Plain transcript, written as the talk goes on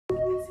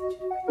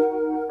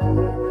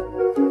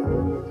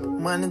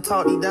Money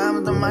talk, these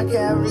diamonds on my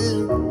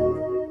cavity.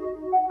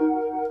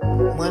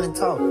 Money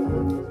talk.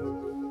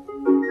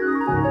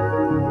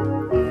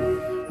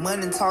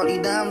 Money talk,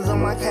 these diamonds on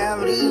my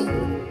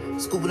cavity.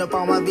 Scooping up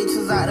all my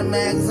bitches out the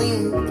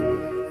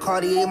magazine.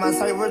 Cartier, my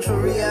sight, virtual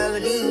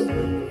reality.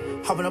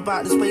 Hopping up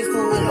out the space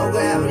cool with no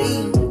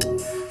gravity.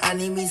 I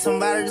need me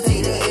somebody to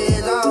take the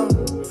edge off.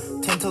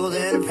 10 toes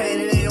in the pain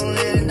and they don't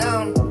let it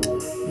down.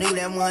 Nigga,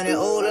 that money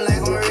older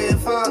like I'm a red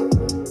fox.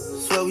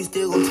 Swear we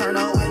still gon' turn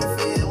up when the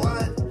Fed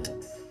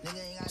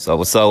watch. So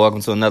what's up?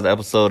 Welcome to another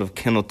episode of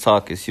Kennel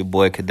Talk. It's your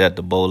boy Cadet,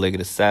 the bow-legged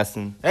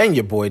assassin. And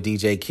your boy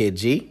DJ Kid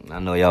G. I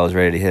know y'all was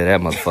ready to hear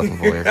that motherfucking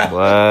voice.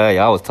 Boy,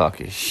 y'all was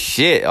talking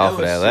shit off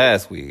of that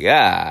last week.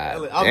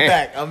 God,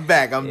 I'm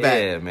back.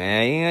 Yeah,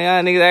 man.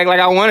 Y'all niggas act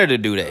like I wanted to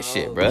do that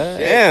shit, bro.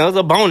 Yeah, it was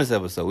a bonus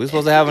episode. We were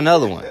supposed to have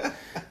another one.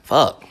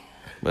 Fuck.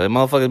 But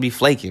motherfuckers be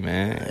flaky,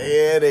 man.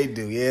 Yeah, they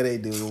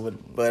do.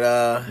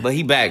 But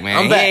he back, man.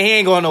 I'm back. He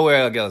ain't going nowhere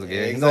else again.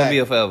 Yeah, He's gonna be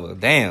a forever.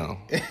 Damn.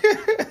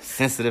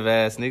 Sensitive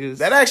ass niggas.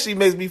 That actually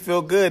makes me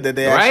feel good that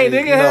they right,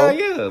 actually, nigga, hell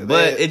yeah.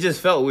 But it just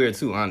felt weird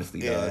too,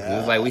 honestly, Yeah. dog. It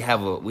was like we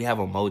have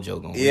a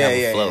mojo going. We have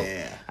a flow.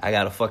 Yeah. I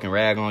got a fucking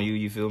rag on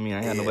you feel me? I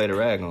ain't got nobody to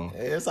rag on.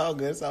 It's all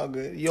good.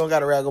 You don't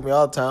got to rag on me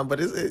all the time, but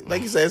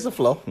like you say, it's a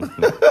flow.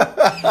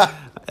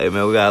 Hey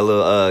man, we got a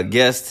little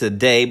guest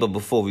today, but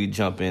before we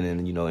jump in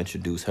and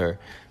introduce her,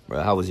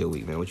 bro, how was your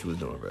week, man? What you was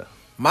doing, bro?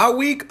 My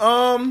week,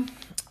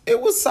 it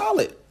was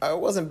solid. It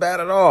wasn't bad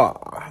at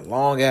all.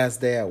 Long ass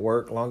day at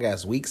work, long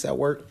ass weeks at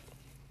work.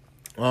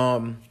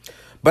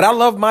 But I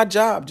love my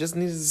job. Just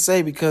needed to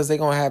say because they're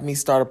gonna have me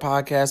start a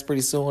podcast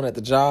pretty soon at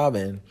the job,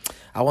 and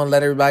I want to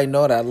let everybody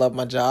know that I love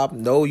my job.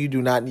 No, you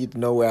do not need to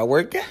know where I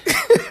work at.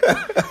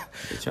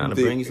 They're trying to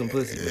bring you some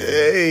pussy, man.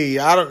 Hey,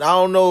 I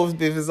don't know if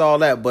it's all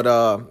that, but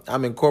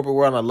I'm in corporate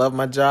world and I love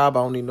my job.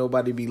 I don't need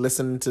nobody to be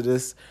listening to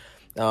this.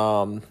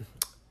 Taking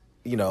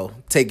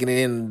it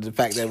in the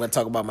fact that I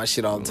talk about my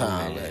shit all the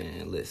time.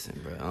 Man, listen,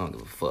 bro, I don't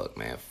give a fuck,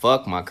 man.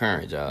 Fuck my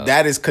current job.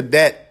 That is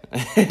cadet.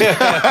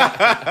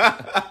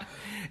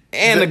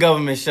 And the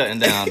government shutting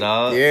down,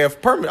 dog. Yeah,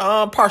 partial.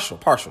 I don't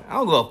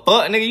give a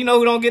fuck, nigga. You know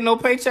who don't get no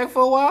paycheck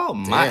for a while?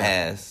 My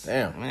ass.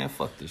 Damn. Man,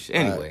 fuck this shit.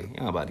 Anyway,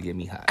 y'all about to get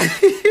me hot.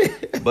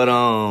 But,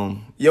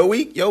 Your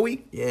week?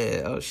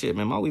 Yeah, oh shit,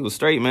 man. My week was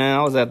straight, man.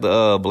 I was at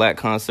the Black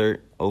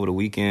concert over the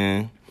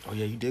weekend. Oh,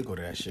 yeah, you did go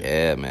to that shit.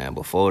 Yeah, man.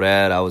 Before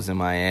that, I was in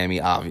Miami,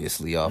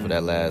 obviously, off of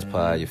that last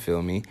pod, you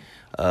feel me?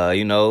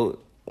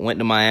 Went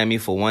to Miami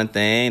for one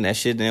thing. That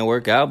shit didn't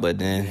work out, but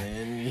then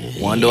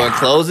one door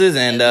closes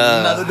and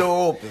another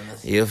door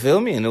opens. You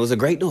feel me? And it was a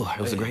great door.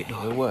 It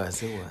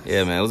was.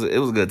 Yeah, man. It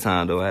was a good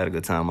time, though. I had a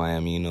good time in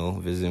Miami,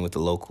 visiting with the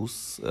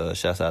locals.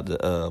 Shouts out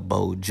to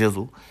Bo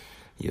Jizzle.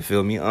 You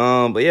feel me?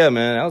 But yeah,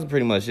 man, that was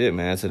pretty much it,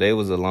 man. Today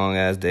was a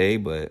long-ass day,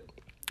 but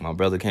my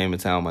brother came to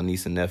town, my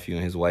niece and nephew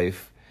and his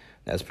wife.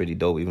 That's pretty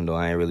dope, even though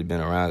I ain't really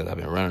been around because I've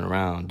been running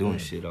around doing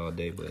shit all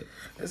day. But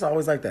it's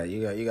always like that.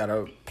 You got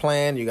to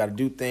plan. You got to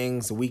do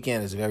things. The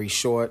weekend is very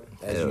short.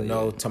 As you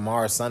know,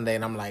 tomorrow's Sunday,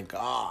 and I'm like,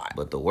 God.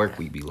 But the work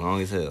week be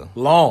long as hell.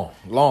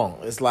 Long.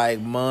 It's like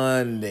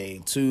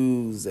Monday,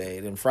 Tuesday,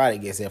 then Friday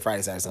gets here.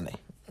 Friday, Saturday, Sunday.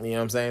 You know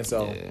what I'm saying?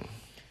 So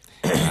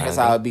that's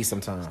how it be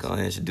sometimes. Let's go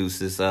ahead and introduce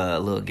this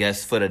little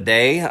guest for the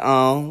day.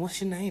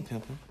 What's your name,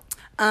 Pimpin'?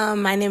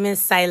 My name is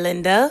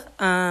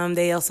Silinda.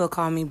 They also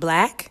call me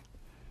Black.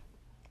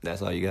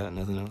 That's all you got?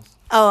 Nothing else?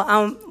 Oh,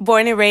 I'm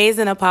born and raised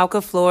in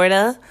Apopka,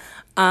 Florida.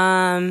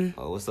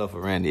 What's up for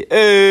Randy?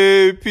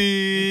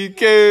 APK.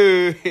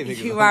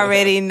 You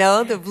already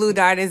know the Blue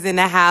Dart is in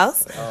the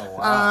house. Oh,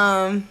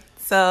 wow.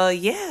 So,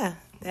 yeah,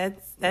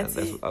 that's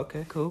it.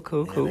 Okay, cool.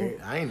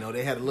 I didn't know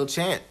they had a little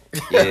chant.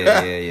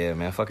 Yeah,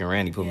 man. Fucking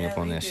Randy put me up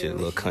on that shit.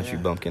 Little country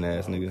bumpkin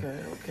ass nigga.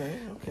 Okay.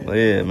 But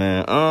yeah,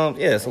 man.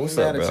 So what's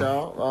up, bro?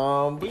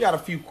 Y'all. We got a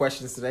few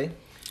questions today.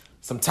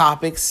 Some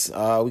topics.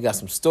 We got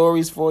some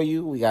stories for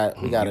you. We got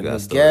a new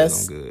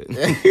guest. I'm good.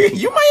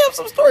 You might have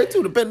some stories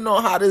too, depending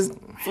on how this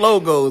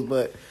flow goes.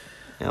 But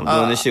yeah, I'm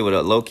doing this shit with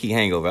a low key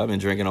hangover. I've been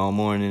drinking all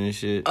morning and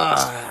shit.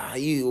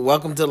 You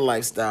welcome to the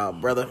lifestyle,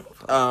 brother.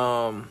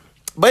 But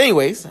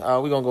anyways,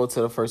 we're gonna go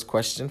to the first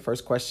question.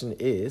 First question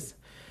is,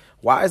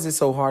 why is it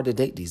so hard to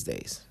date these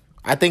days?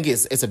 I think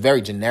it's a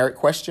very generic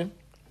question,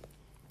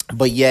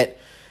 but yet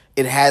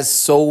it has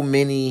so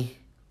many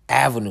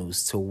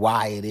avenues to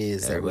why it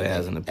is. Everybody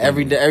has an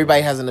opinion.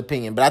 Everybody has an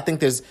opinion, but I think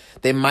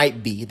there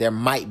might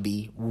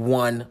be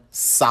one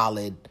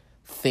solid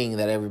thing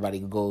that everybody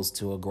goes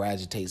to or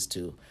gravitates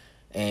to.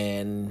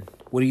 And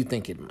what do you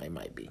think it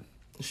might be?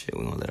 Shit,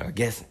 we're gonna let our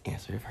guest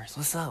answer it first.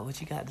 What's up? What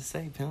you got to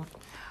say, Pimp?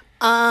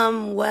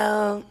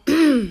 Well,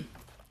 in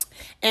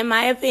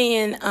my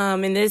opinion,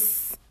 in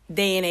this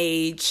day and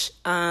age,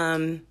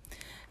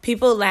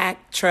 people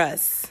lack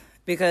trust.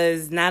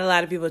 Because not a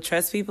lot of people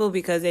trust people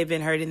because they've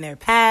been hurt in their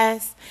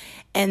past.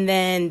 And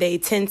then they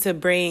tend to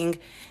bring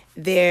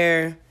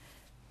their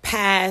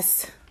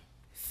past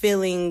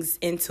feelings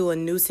into a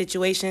new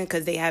situation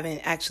because they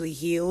haven't actually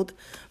healed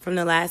from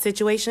the last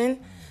situation.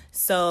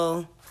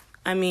 So,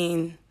 I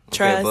mean,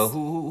 trust. Okay, but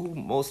who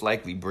most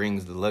likely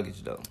brings the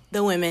luggage though?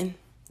 The women.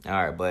 All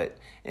right, but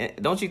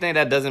don't you think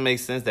that doesn't make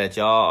sense that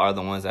y'all are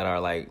the ones that are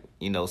like,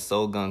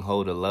 so gung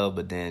ho to love,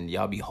 but then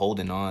y'all be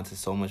holding on to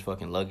so much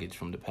fucking luggage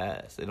from the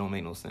past? It don't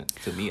make no sense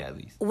to me, at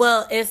least.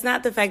 Well, it's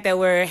not the fact that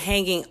we're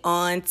hanging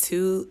on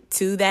to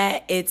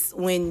that. It's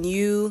when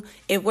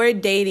if we're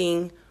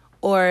dating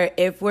or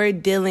if we're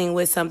dealing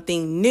with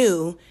something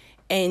new,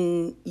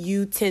 and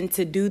you tend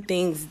to do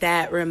things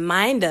that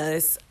remind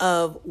us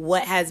of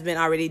what has been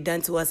already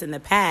done to us in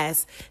the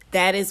past,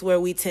 that is where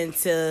we tend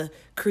to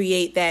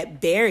create that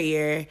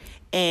barrier.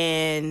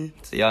 And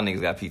so y'all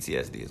niggas got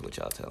PTSD is what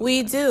y'all tell me.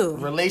 We do.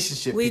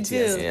 Relationship we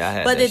PTSD. do. Yeah, I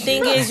had but that the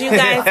thing is, you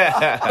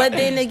guys, but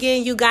then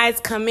again, you guys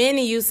come in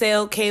and you say,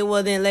 okay,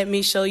 well then let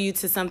me show you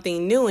to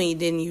something new,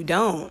 and then you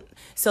don't.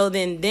 So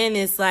then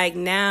it's like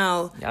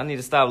now y'all need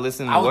to stop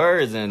listening to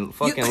words and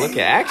fucking look at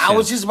action. I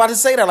was just about to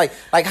say that.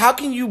 Like how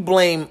can you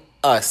blame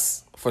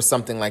us for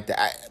something like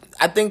that?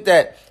 I think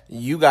that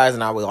you guys,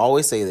 and I will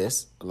always say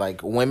this,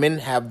 like women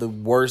have the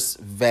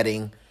worst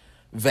vetting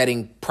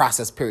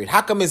process period.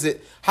 How come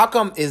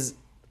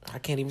I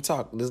can't even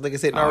talk. This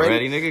nigga's hitting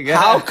already. Nigga,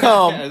 how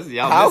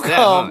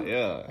come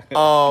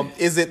yeah.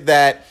 Is it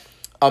that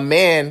a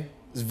man's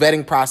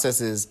vetting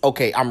process is,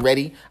 okay, I'm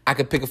ready, I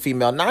could pick a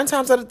female 9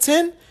 times out of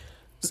 10.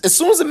 As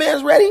soon as a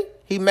man's ready,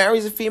 he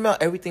marries a female,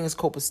 everything is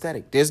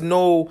copacetic. There's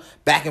no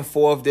back and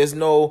forth.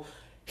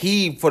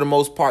 He, for the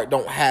most part,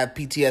 don't have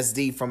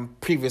PTSD from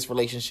previous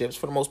relationships,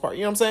 for the most part.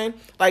 You know what I'm saying?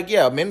 Like,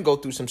 yeah, men go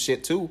through some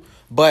shit too.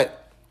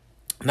 But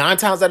 9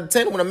 times out of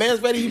 10, when a man's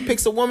ready, he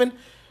picks a woman,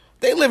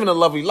 they living a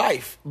lovely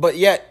life. But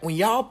yet, when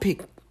y'all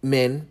pick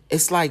men,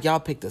 it's like y'all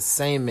pick the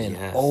same men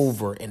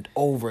over and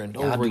over and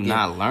over again. Y'all do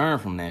not learn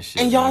from that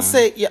shit. And y'all man.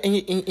 say, yeah,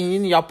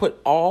 and y'all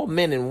put all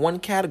men in one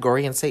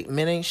category and say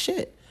men ain't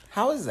shit.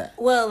 How is that?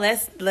 Well,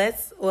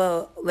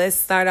 let's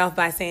start off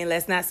by saying,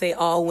 let's not say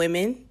all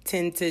women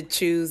tend to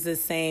choose the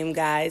same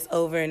guys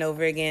over and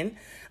over again.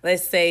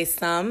 Let's say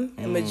some,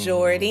 a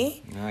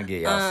majority. I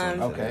get y'all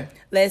some. Okay.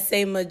 Let's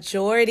say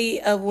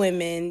majority of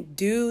women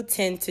do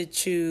tend to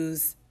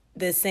choose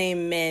the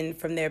same men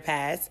from their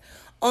past,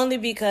 only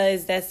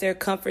because that's their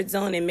comfort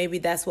zone, and maybe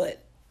that's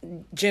what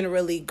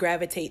generally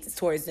gravitates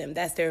towards them.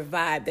 That's their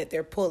vibe that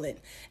they're pulling.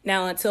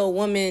 Now, until a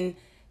woman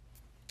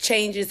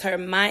changes her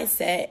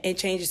mindset and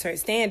changes her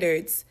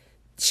standards,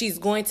 she's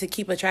going to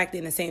keep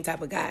attracting the same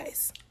type of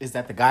guys. Is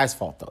that the guy's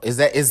fault though?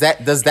 Does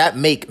that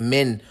make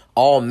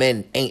all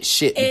men ain't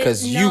shit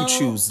because you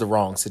choose the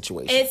wrong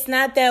situation?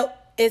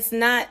 It's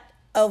not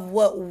of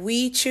what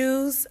we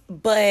choose,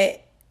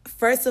 but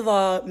first of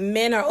all,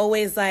 men are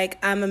always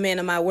like, I'm a man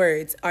of my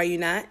words. Are you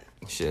not?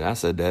 Shit, I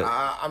said that.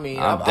 I'm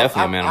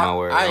definitely a man of my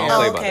word. I don't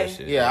play about that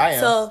shit. Yeah, I am.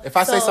 So, if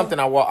I say something,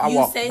 I walk.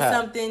 You say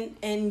something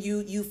and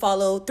you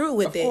follow through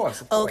with it. Of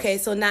course. Okay,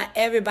 so not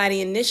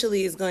everybody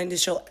initially is going to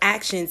show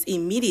actions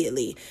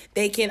immediately.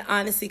 They can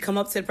honestly come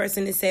up to the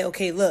person and say,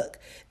 okay, look,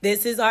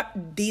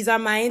 these are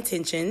my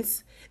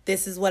intentions.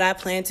 This is what I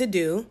plan to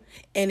do.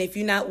 And if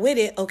you're not with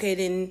it, okay,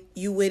 then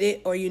you with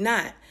it or you're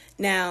not.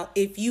 Now,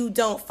 if you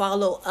don't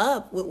follow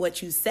up with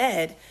what you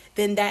said,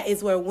 then that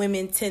is where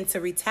women tend to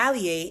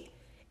retaliate.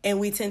 And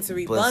we tend to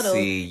rebuttal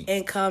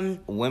and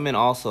come. Women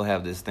also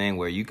have this thing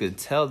where you could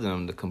tell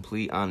them the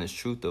complete honest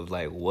truth of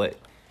like what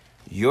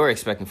you're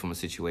expecting from a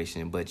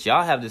situation. But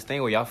y'all have this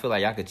thing where y'all feel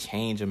like y'all could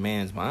change a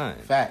man's mind.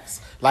 Facts.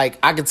 Like,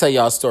 I can tell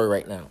y'all a story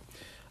right now.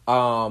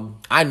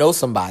 I know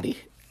somebody,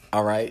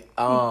 all right,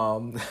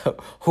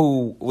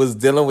 who was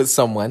dealing with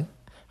someone,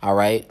 all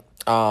right,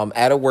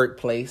 at a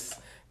workplace.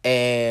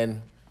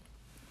 And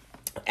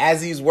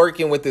as he's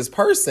working with this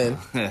person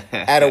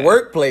at a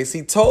workplace,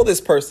 he told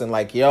this person,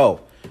 like, yo,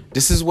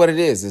 this is what it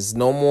is. It's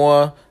no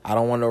more. I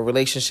don't want a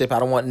relationship. I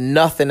don't want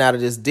nothing out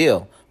of this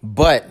deal.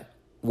 But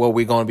what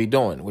we're going to be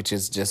doing, which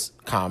is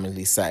just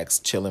commonly sex,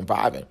 chilling,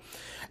 vibing.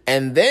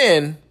 And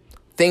then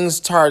things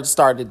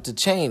started to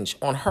change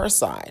on her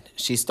side.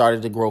 She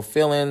started to grow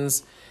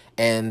feelings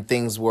and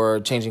things were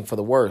changing for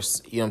the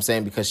worse. You know what I'm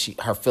saying? Because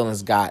her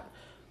feelings got,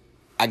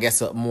 I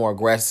guess, more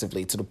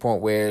aggressively to the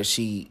point where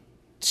she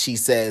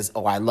says,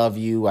 oh, I love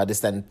you, I this,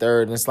 that, and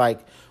third. And it's like,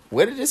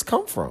 where did this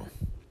come from?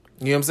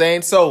 You know what I'm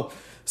saying?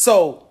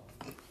 So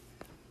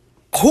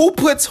who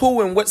puts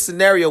who in what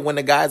scenario when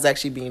the guy's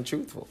actually being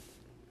truthful?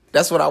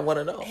 That's what I want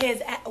to know.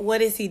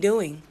 What is he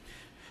doing?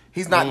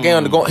 He's not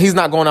he's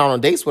not going out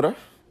on dates with her.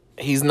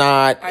 He's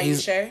not. Are you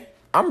sure?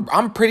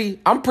 I'm pretty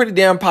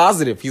damn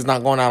positive he's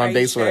not going out on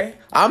dates with her.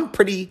 I'm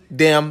pretty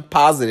damn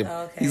positive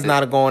he's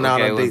not going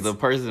out on dates. Was the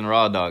person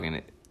raw dogging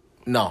it?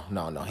 No.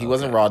 He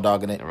wasn't raw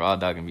dogging it. Raw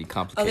dogging be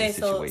complicated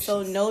situations.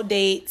 So no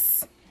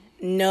dates,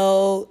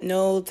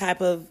 no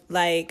type of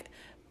like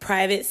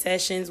private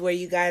sessions where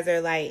you guys are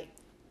like,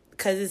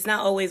 because it's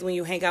not always when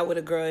you hang out with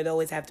a girl, it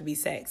always have to be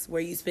sex.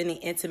 Where you spending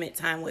intimate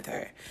time with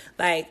her,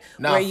 like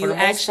where you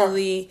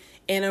actually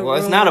in a room. Well,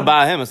 it's not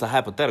about him. It's a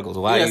hypothetical. So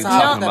why are you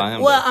talking about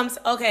him? Well,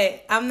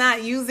 I'm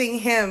not using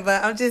him,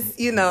 but I'm just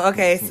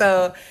okay.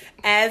 So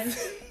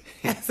as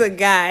a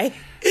guy,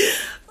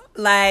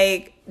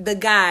 like the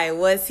guy,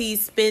 was he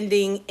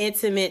spending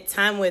intimate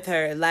time with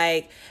her?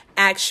 Like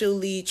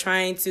actually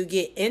trying to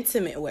get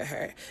intimate with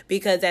her.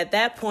 Because at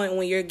that point,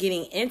 when you're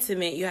getting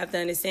intimate, you have to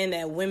understand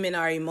that women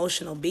are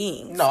emotional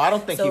beings. No, I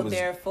don't think so he was.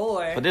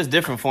 Therefore, But there's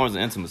different forms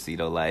of intimacy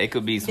though. Like it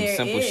could be some There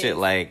simple is. shit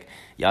like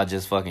y'all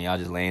just fucking, y'all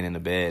just laying in the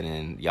bed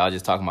and y'all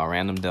just talking about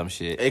random dumb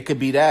shit. It could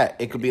be that.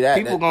 It could be that.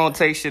 People gonna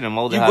take shit and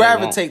mold it You how they want.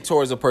 gravitate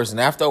towards a person.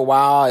 After a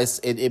while,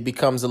 it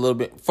becomes a little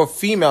bit. For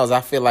females,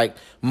 I feel like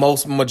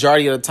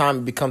majority of the time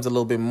it becomes a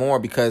little bit more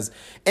because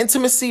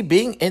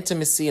being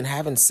intimacy and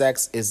having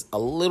sex is a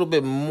little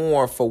bit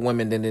more for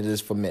women than it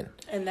is for men.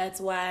 and that's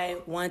why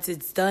once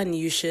it's done,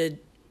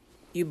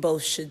 you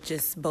both should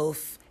just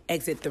both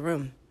exit the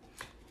room.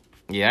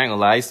 Yeah, I ain't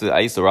gonna lie. I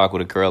used to rock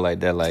with a girl like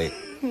that. Like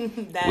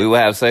That- we would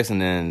have sex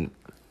and then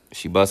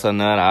she bust her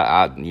nut.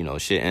 I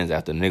shit ends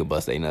after the nigga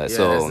bust their nut. Yeah,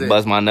 so that's it.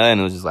 bust my nut and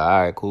it was just like,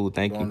 all right, cool,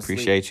 thank you, Going to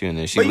appreciate sleep. you, and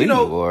then she But you leave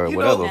know- or you know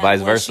whatever, Now, vice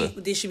was versa.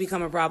 did she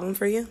become a problem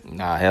for you?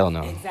 Nah, hell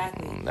no.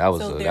 Exactly. That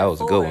was So that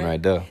was a good one therefore,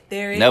 right there.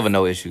 there is- Never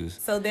no issues.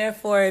 So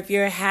therefore, if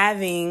you're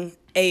having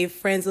a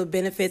friends with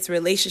benefits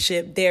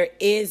relationship, there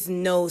is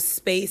no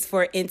space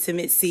for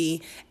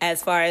intimacy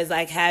as far as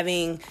like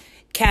having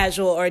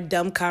casual or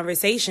dumb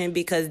conversation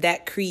because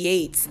that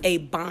creates a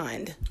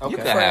bond. You Okay.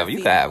 could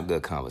have a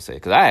good conversation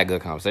because I had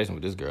good conversation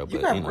with this girl. But You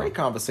got great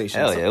conversations.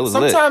 Hell yeah, it was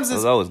lit. Sometimes It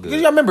was it's always good.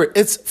 You remember,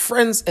 it's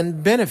friends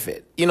and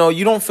benefit. You know,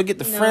 you don't forget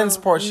the friends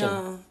portion.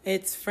 No,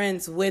 it's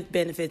friends with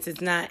benefits.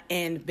 It's not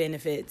and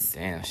benefits.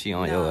 Damn, she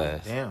on No. your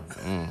ass.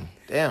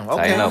 Damn. Okay.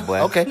 Tighten up, boy.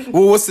 Okay.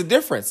 Well, what's the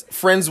difference?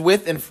 Friends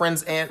with and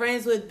friends and.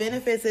 Friends with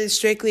benefits is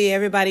strictly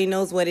everybody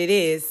knows what it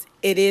is.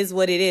 It is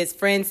what it is.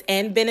 Friends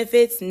and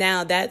benefits.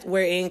 Now that's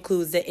where it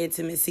includes the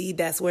intimacy.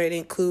 That's where it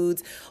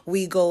includes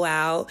we go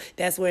out.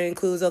 That's where it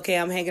includes, okay,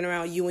 I'm hanging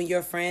around you and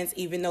your friends,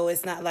 even though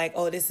it's not like,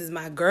 oh, this is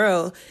my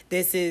girl.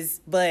 This is,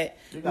 but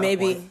You got a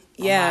maybe, point.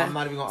 yeah. I'm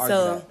not even gonna argue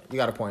So that. You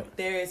got a point.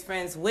 there is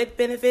friends with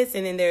benefits,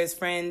 and then there's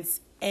friends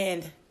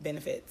and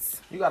benefits.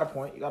 You got a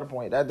point. You got a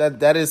point.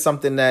 That is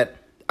something that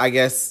I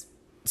guess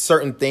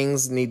certain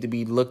things need to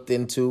be looked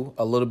into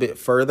a little bit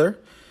further.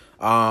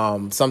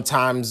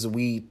 Sometimes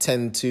we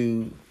tend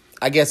to,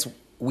 I guess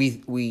we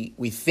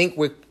think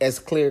we're as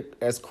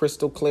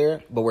crystal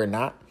clear, but we're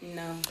not.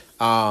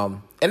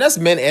 No. And that's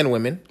men and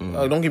women.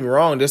 Don't get me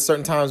wrong. There's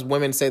certain times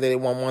women say that they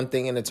want one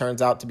thing and it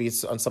turns out to be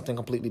something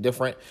completely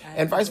different,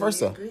 and vice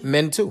versa. agree.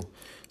 Men too.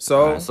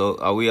 So, Alright, so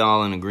are we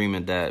all in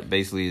agreement that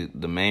basically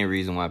the main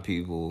reason why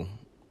people,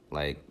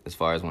 like, as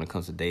far as when it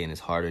comes to dating, it's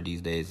harder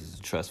these days is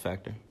the trust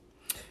factor?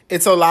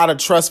 it's a lot of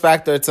trust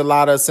factor. It's a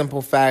lot of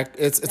simple fact.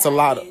 It's a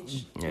lot of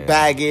Yeah.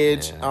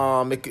 baggage.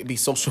 Yeah. It could be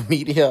social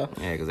media.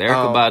 Yeah, because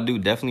Erykah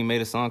Badu definitely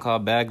made a song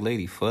called Bag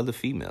Lady for the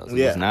females.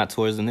 Yeah. It's not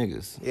towards the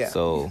niggas. Yeah.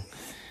 So,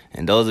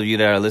 and those of you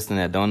that are listening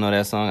that don't know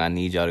that song, I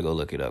need y'all to go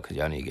look it up because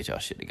y'all need to get y'all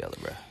shit together,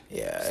 bro.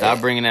 Yeah.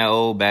 Stop bringing that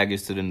old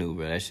baggage to the new,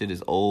 bro. That shit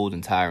is old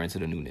and tiring to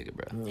the new nigga,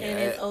 bro. And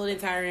it's old and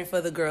tiring for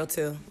the girl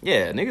too.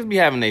 Yeah, niggas be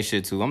having their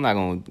shit too. I'm not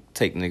gonna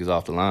take niggas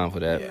off the line for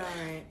that. All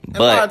right. And a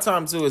lot of But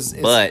times too is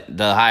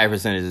the higher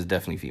percentage is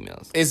definitely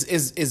females.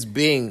 is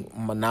being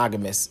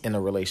monogamous in a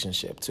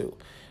relationship too.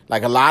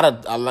 Like a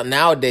lot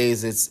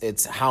nowadays,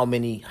 it's how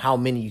many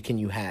can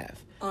you have?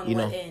 On you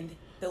what know. end?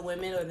 The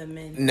women or the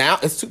men? Now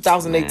it's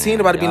 2018, Man,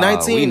 about to be y'all,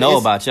 19. we know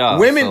It's- about y'all,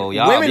 Women, so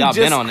y'all women been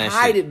just on that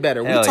hide shit. it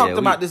better. Hell We talked yeah,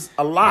 about we- this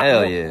a lot.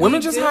 Hell yeah.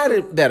 Women just hide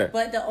it better.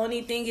 But the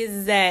only thing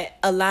is that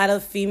a lot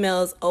of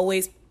females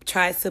always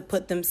tries to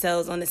put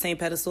themselves on the same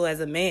pedestal as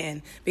a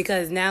man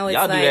because now it's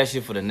Y'all like do that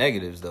shit for the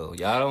negatives though.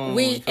 Y'all don't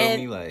we feel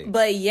and me like.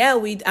 but yeah,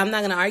 I'm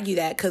not gonna argue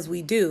that because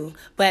we do.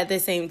 But at the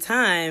same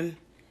time,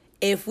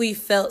 if we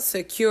felt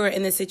secure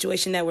in the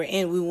situation that we're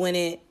in, we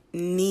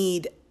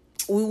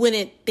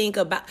wouldn't think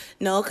about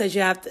because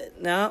you have to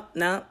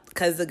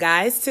because the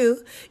guys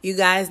too. You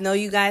guys know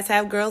you guys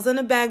have girls on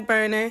the back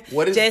burner.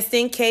 What is- just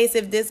in case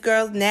if this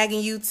girl's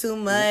nagging you too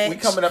much. We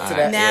coming up to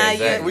that. Now Yeah,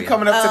 exactly. We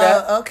coming up to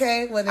that.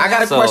 Okay. Well, then I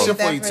got a I'll question save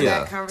for that you for too.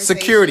 that conversation.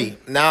 Security.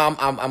 Now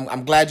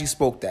I'm glad you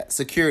spoke that.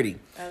 Security.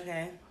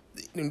 Okay.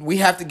 We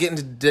have to get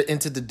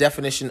into the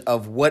definition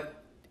of what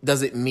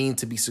does it mean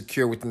to be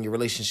secure within your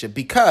relationship,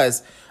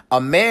 because a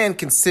man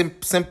can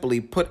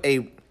simply put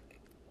a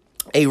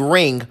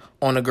ring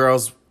on a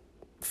girl's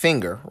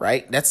finger,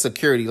 right? That's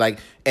security, like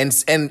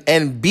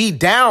and be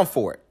down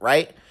for it,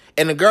 right?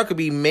 And the girl could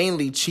be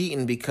mainly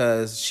cheating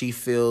because she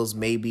feels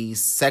maybe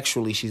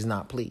sexually she's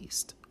not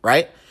pleased,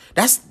 right?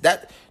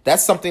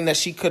 That's something that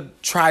she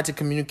could try to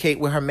communicate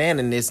with her man,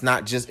 and it's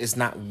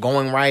not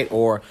going right,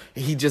 or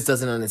he just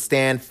doesn't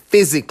understand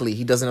physically.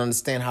 He doesn't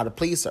understand how to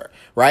please her,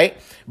 right?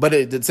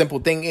 But the simple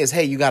thing is,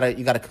 hey, you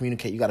gotta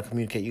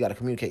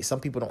communicate. Some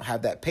people don't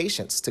have that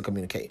patience to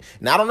communicate,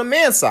 not on the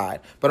man's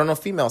side, but on the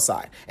female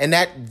side, and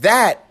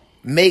that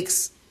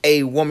makes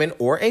a woman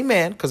or a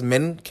man, because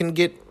men can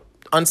get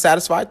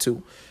unsatisfied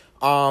too,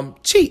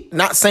 cheat.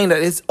 Not saying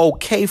that it's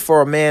okay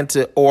for a man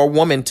or a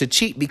woman to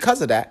cheat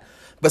because of that,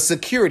 but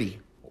security.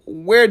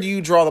 Where do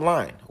you draw the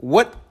line?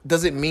 What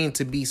does it mean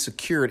to be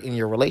secured in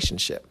your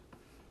relationship?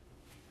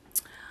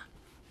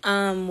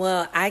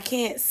 Well, I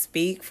can't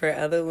speak for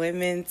other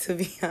women, to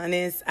be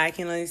honest. I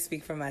can only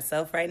speak for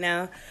myself right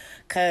now,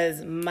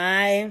 because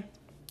my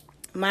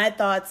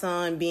thoughts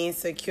on being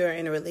secure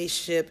in a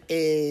relationship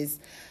is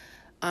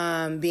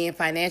being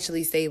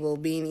financially stable,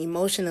 being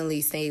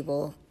emotionally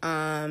stable,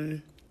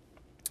 and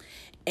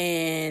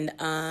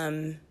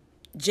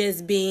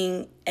just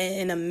being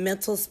in a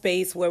mental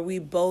space where we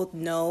both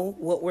know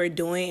what we're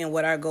doing and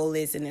what our goal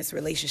is in this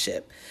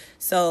relationship.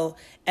 So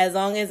as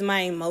long as my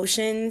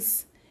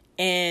emotions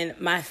and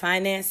my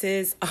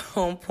finances are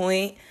on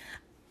point,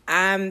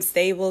 I'm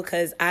stable,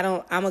 because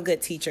I'm a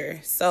good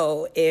teacher.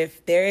 So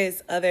if there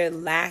is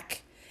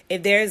lacking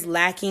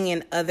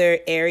in other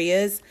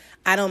areas,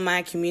 I don't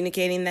mind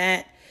communicating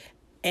that.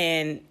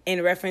 And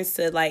in reference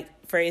to, like,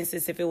 for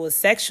instance, if it was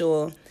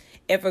sexual,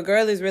 if a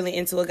girl is really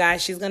into a guy,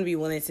 she's going to be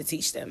willing to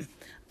teach them.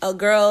 A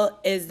girl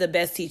is the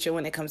best teacher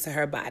when it comes to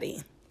her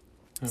body.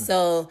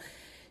 So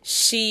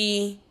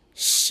she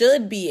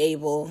should be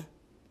able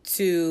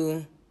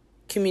to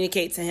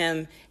communicate to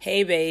him,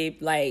 hey,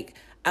 babe, like,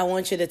 I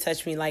want you to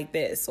touch me like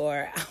this,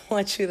 or I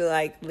want you to,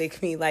 like,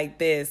 lick me like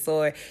this,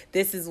 or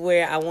this is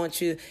where I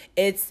want you.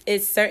 It's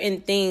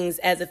certain things.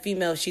 As a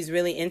female, if she's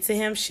really into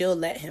him, she'll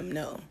let him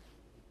know.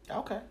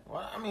 Okay.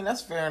 Well, I mean,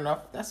 that's fair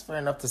enough. That's fair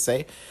enough to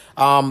say.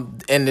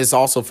 And it's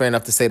also fair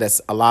enough to say that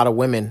a lot of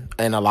women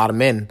and a lot of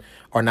men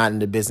are not in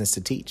the business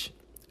to teach.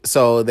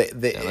 So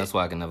that's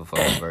why I can never fuck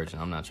a virgin.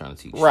 I'm not trying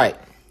to teach. Right.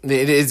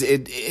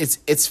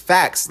 It's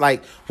facts.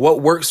 Like,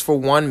 what works for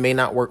one may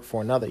not work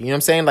for another. You know what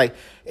I'm saying? Like,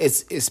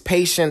 it's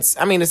patience.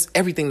 I mean, it's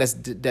everything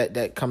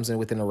that comes in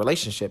within a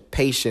relationship.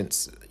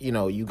 Patience. You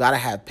know, you got to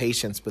have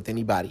patience with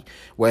anybody,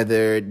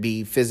 whether it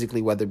be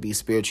physically, whether it be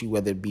spiritually,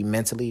 whether it be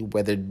mentally,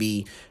 whether it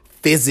be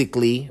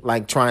physically,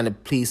 like trying to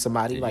please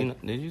somebody.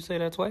 Did you say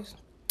that twice?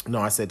 No,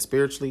 I said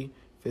spiritually,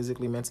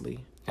 physically, mentally.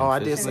 I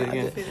did say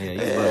again.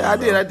 I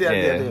did.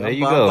 There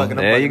you go.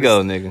 There you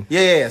go, nigga.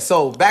 Yeah.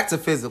 So back to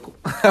physical.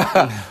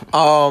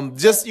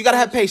 Just you gotta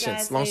have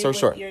patience. Long story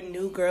short. Your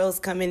new girls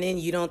coming in,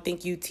 you don't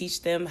think you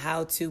teach them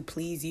how to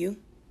please you?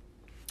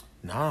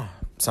 Nah.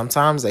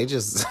 Sometimes they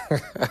just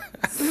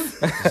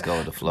just go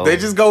with the flow. They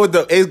just go with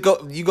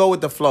you go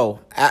with the flow.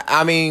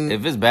 I mean,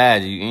 if it's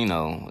bad, you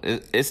know,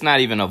 it's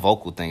not even a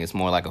vocal thing. It's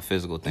more like a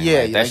physical thing.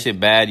 Yeah, like, that shit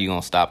bad, you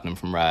gonna stop them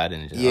from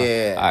riding. And just,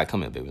 yeah. All right, come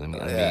here, baby. Let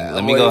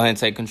me go ahead and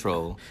take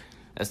control.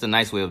 That's the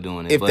nice way of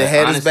doing it. If but the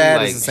head honestly, is bad,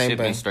 like, it's the same shit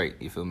thing. Been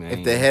straight, you feel me?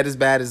 If the head is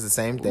bad, it's the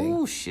same thing.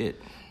 Oh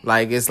shit!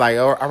 Like, it's like,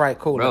 all right,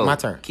 cool. Bro, my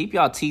turn. Keep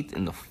y'all teeth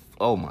in the.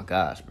 Oh my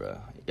gosh, bro.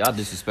 Y'all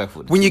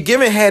disrespectful. When you're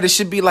giving head, it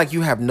should be like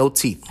you have no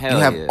teeth. Hell you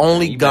have yeah,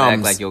 only man. You better gums.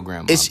 act like your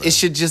grandma, it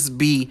should just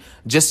be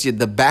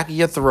the back of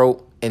your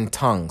throat and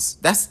tongues.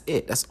 That's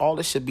it. That's all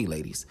it should be,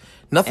 ladies.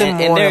 Nothing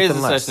more, and there nothing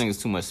is less. such thing as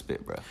too much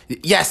spit, bro.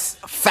 Yes,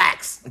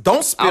 facts.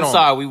 Don't spit on. I'm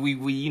sorry,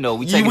 we you know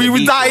we take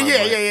we die.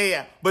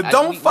 Yeah. But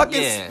don't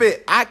fucking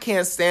spit. I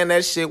can't stand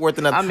that shit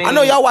worth nothing. I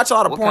know y'all watch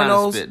all the what pornos. Kind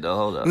of spit, though?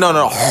 Hold up.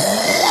 No.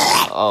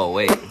 Oh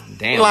wait,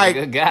 damn, like,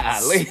 nigga,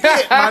 God, spit,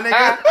 my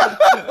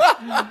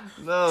nigga.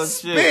 No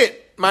spit.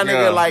 My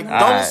nigga, like,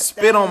 don't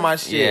spit on my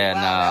shit. Yeah,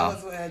 nah.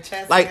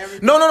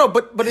 Like, no,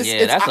 but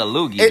it's that's a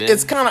loogie.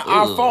 It's kind of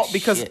our fault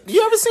because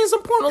you ever seen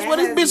some pornos where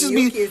these bitches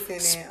be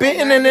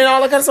spitting and then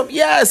all that kind of stuff?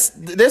 Yes,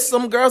 there's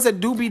some girls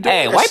that do be doing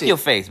that wipe shit. your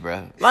face,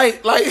 bro.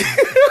 Like,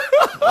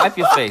 wipe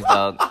your face,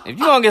 dog. If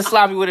you gonna get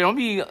sloppy with it, don't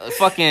be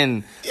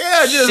fucking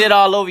shit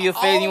all over your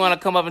face. You want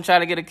to come up and try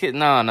to get a kid?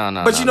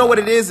 No. But you know what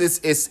it is?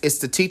 It's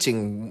the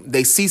teaching.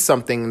 They see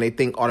something and they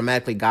think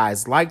automatically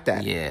guys like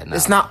that. Yeah,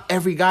 it's not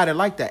every guy that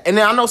like that. And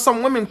then I know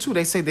some women too.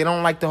 They say they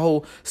don't like the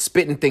whole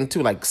spitting thing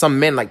too. Like, some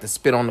men like to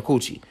spit on the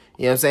coochie.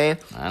 You know what I'm saying?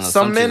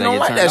 Some men don't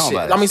like that shit.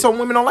 I mean, some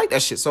women don't like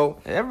that shit.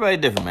 So everybody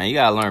different, man. You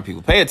gotta learn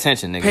people. Pay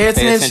attention, nigga. Pay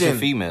attention,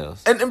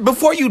 females. And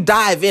before you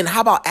dive in, how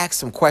about ask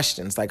some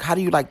questions? Like, how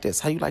do you like this?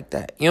 How do you like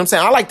that? You know what I'm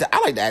saying? I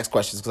like to ask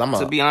questions because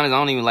to be honest, I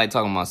don't even like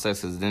talking about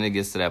sex because then it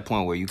gets to that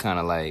point where you kind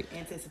of like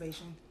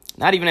anticipation.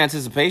 Not even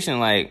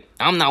anticipation. Like,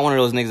 I'm not one of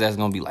those niggas that's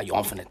gonna be like, yo,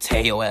 I'm finna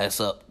tear your ass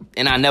up.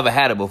 And I never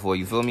had it before,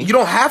 you feel me? You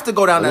don't have to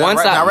go down that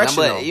direction.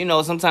 But, you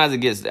know, sometimes it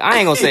gets, I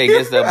ain't gonna say it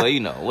gets there, but, you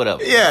know,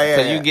 whatever. Yeah.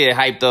 Because you get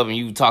hyped up and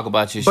you talk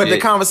about your shit. But the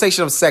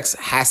conversation of sex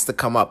has to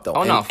come up, though.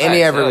 Oh, no, in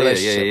any ever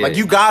relationship. Yeah. Like,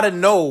 you gotta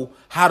know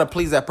how to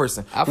please that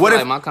person. I feel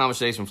like my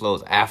conversation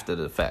flows after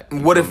the fact.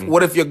 What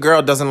if your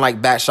girl doesn't like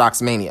Back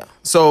Shots Mania?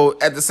 So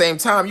at the same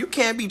time, you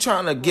can't be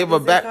trying to give her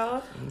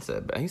back.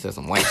 He said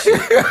some white shit.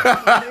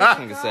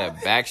 Nigga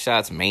said Back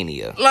Shots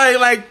Mania.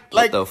 Like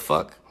what the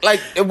fuck? Like,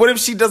 what if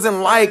she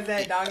doesn't like? Is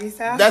that doggy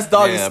style? That's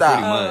doggy style.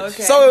 Pretty much. Oh,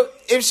 okay. So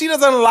if she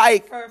doesn't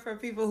like, for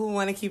people who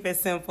want to keep it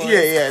simple,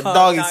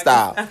 doggy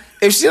style.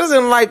 If she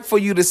doesn't like for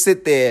you to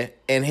sit there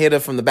and hit her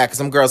from the back, because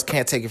some girls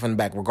can't take it from the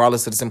back,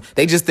 regardless of the sim.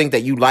 They just think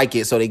that you like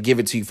it, so they give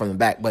it to you from the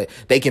back, but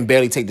they can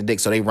barely take the dick,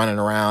 so they running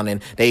around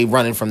and they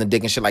running from the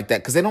dick and shit like that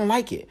because they don't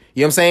like it.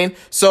 You know what I'm saying?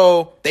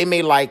 So they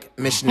may like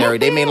missionary,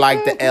 they may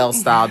like the L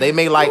style, they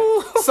may like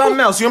something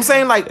else. You know what I'm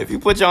saying? Like, if you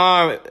put your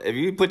arm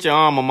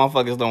on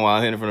motherfuckers don't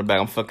want to hit it from the back,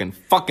 I'm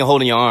fucking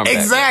holding your arm back,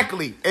 bro.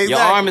 Exactly. Your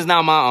arm is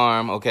not my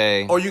arm,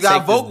 okay? Or you got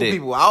Take this vocal dick.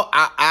 people.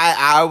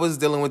 I was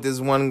dealing with this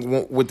one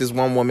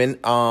woman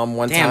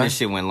one Damn, time. this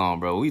shit went long,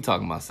 bro. We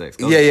talking about sex.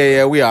 Go Yeah,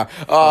 ahead. we are.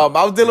 I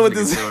was dealing with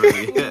this.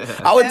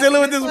 I was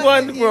dealing with this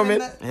one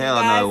woman.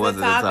 Hell no, it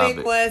wasn't a The topic.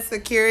 topic was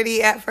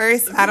security at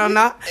first. I don't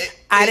know.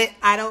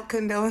 I don't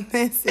condone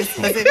this. It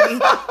wasn't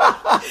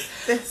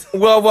me.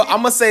 Well, I'm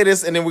gonna say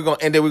this, and then we're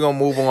gonna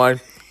move on.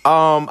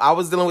 I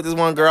was dealing with this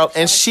one girl,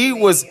 and she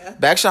was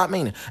Backshot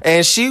Mania,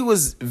 and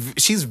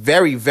she's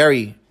very,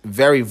 very,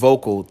 very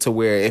vocal to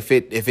where if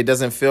it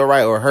doesn't feel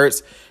right or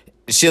hurts,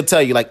 she'll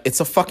tell you like it's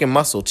a fucking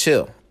muscle.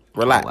 Chill,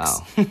 relax.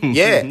 Oh, wow.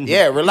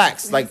 yeah,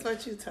 relax. Like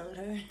That's what you told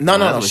her. no.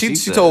 That's what She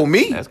said. told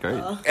me. That's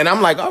crazy. And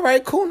I'm like, all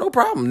right, cool, no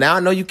problem. Now I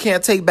know you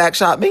can't take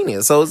Backshot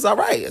Mania, so it's all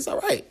right. It's all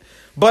right.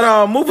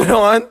 But moving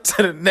on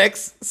to the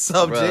next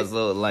subject. Bruh,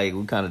 so like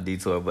we kind of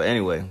detoured, but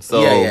anyway.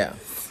 So Yeah.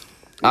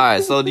 All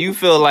right. So do you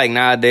feel like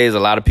nowadays a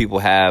lot of people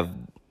have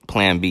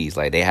plan Bs?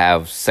 Like they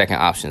have second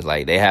options.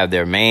 Like they have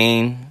their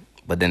main,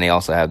 but then they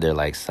also have their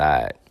like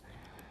side.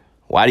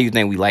 Why do you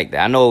think we like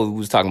that? I know we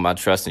was talking about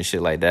trust and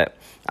shit like that.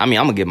 I mean,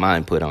 I'm gonna get my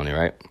input on it,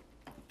 right?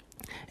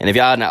 And if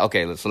y'all not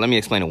okay, so let me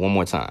explain it one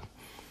more time.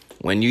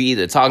 When you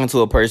either talking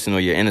to a person or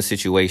you're in a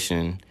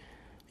situation,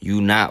 you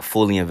not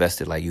fully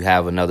invested. Like you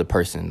have another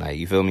person. Like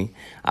you feel me?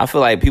 I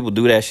feel like people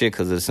do that shit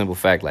because of the simple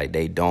fact like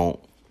they don't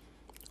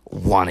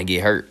want to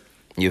get hurt.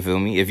 You feel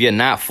me? If you're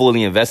not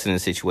fully invested in a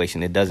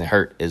situation, it doesn't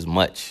hurt as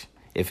much.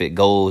 If it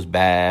goes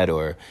bad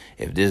or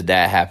if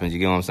that happens, you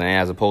get what I'm saying?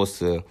 As opposed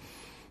to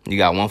you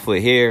got 1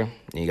 foot here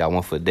and you got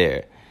 1 foot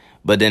there.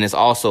 But then it's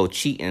also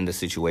cheating the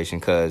situation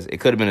because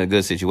it could have been a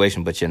good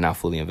situation, but you're not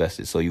fully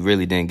invested. So you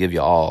really didn't give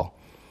your all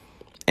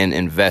and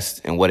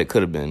invest in what it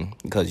could have been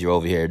because you're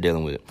over here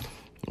dealing with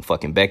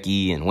fucking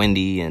Becky and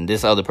Wendy and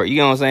this other person. You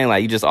know what I'm saying?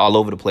 Like you just all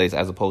over the place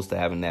as opposed to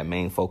having that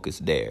main focus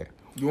there.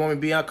 You want me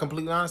to be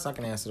completely honest? I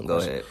can answer the Go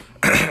question.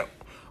 ahead.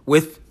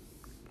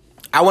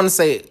 I want to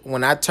say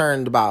when I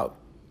turned about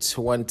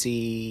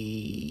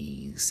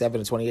 27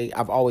 to 28,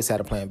 I've always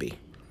had a plan B.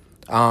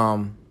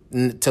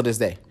 Till this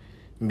day,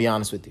 to be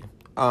honest with you.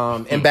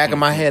 In back of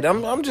my head,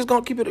 I'm just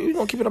gonna keep it. We're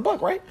gonna keep it a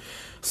buck, right?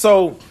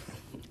 So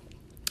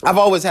I've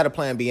always had a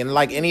plan B, and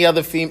like any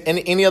other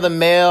any other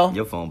male,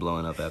 Your phone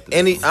blowing up after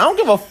this. I don't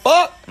give a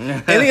fuck.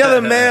 Any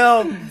other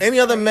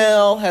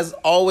male has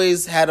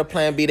always had a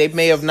plan B. They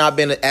may have not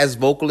been as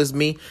vocal as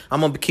me.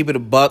 I'm gonna keep it a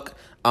buck.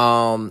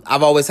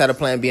 I've always had a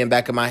plan B in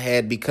back of my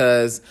head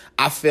because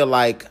I feel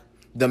like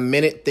the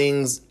minute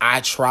things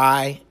I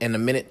try and the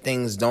minute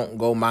things don't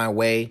go my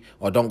way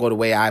or don't go the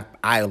way I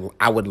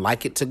would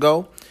like it to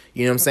go,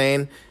 you know what I'm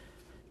saying?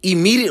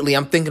 Immediately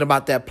I'm thinking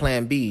about that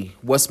plan B.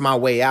 What's my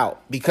way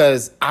out?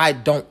 Because I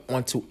don't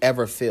want to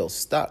ever feel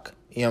stuck.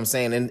 You know what I'm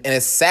saying? And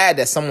it's sad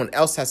that someone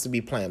else has to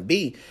be plan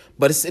B,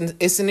 but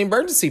it's an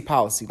emergency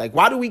policy. Like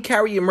why do we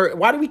carry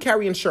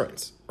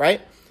insurance, right?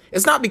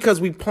 It's not because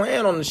we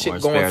plan on the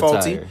shit going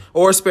faulty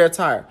or a spare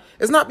tire.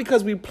 It's not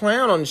because we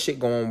plan on the shit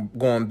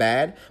going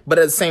bad. But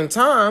at the same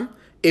time,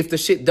 if the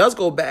shit does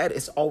go bad,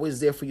 it's always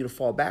there for you to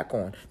fall back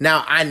on.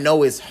 Now, I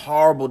know it's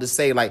horrible to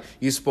say, like,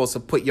 you're supposed to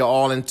put your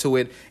all into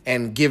it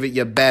and give it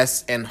your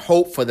best and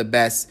hope for the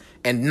best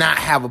and not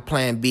have a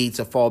plan B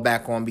to fall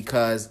back on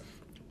because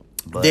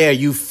there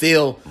you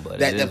feel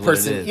that the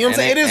person, you know what I'm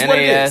saying? It is what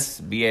it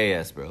is.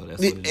 BAS, bro.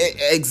 That's what it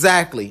is.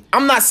 Exactly.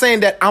 I'm not saying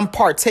that I'm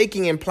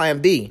partaking in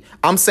plan B.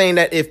 I'm saying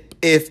that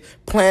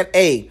if plan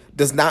A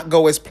does not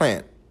go as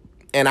planned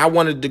and I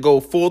wanted to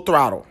go full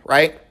throttle,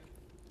 right?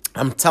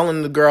 I'm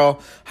telling the girl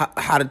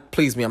how to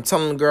please me. I'm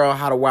telling the girl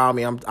how to wow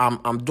me.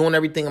 I'm doing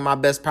everything in my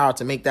best power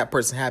to make that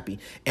person happy.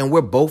 And we're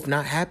both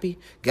not happy.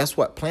 Guess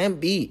what? Plan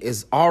B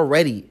is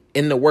already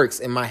in the works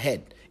in my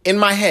head. In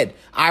my head,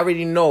 I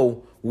already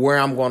know where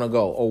I'm going to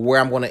go or where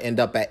I'm going to end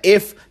up at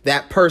if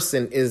that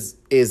person is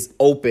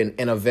open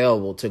and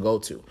available to go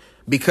to.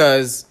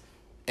 Because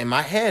in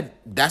my head,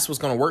 that's what's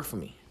going to work for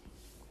me.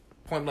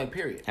 Point blank,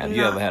 period. Have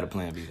you ever had a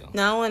plan B, though?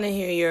 No, I want to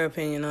hear your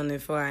opinion on it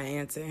before I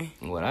answer.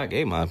 Well, I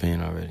gave my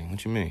opinion already.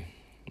 What you mean?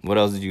 What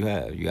else did you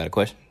have? You got a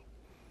question?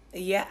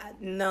 Yeah,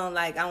 no,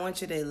 like, I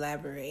want you to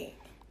elaborate.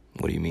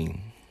 What do you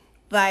mean?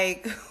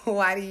 Like,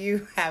 why do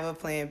you have a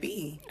plan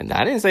B? And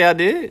I didn't say I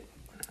did.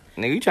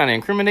 Nigga, you trying to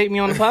incriminate me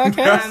on the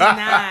podcast? I'm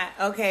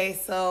not. Okay,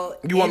 so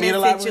You want me to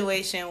elaborate?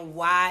 situation,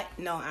 why?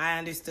 No, I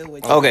understood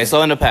what you Okay,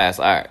 so in the past,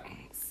 all right.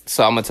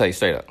 So I'm going to tell you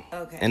straight up.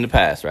 Okay. In the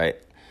past, right?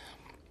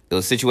 It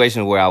was a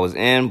situation where I was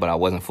in, but I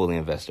wasn't fully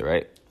invested,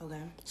 right?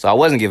 Okay. So I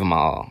wasn't giving my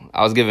all.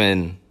 I was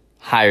giving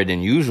higher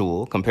than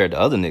usual compared to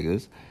other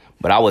niggas,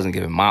 but I wasn't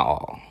giving my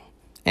all.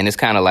 And it's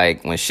kind of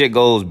like when shit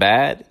goes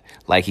bad,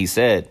 like he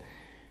said,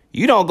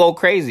 you don't go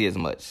crazy as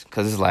much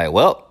because it's like,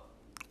 well,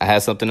 I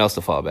had something else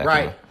to fall back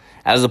on.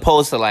 As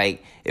opposed to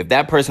like, if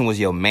that person was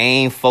your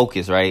main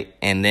focus, right?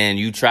 And then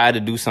you try to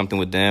do something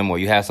with them or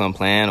you have some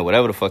plan or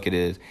whatever the fuck it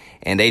is,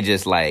 and they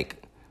just like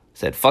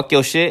said, fuck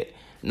your shit.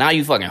 Now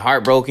you fucking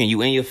heartbroken,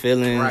 you in your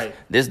feelings, Right.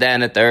 this, that,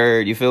 and the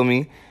third, you feel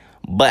me?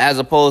 But as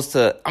opposed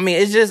to, I mean,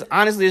 it's just,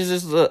 honestly, it's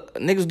just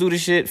niggas do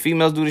this shit,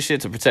 females do this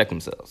shit to protect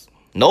themselves.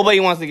 Nobody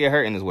wants to get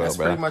hurt in this world, That's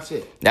bro. pretty much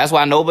it. That's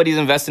why nobody's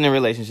investing in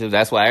relationships.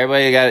 That's why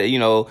everybody got,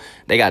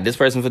 they got this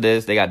person for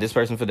this, they got this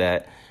person for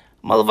that.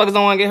 Motherfuckers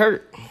don't want to get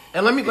hurt.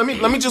 And let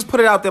me just put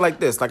it out there like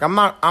this. Like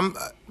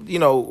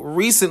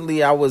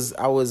recently I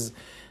was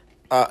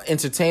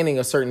entertaining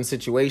a certain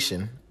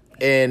situation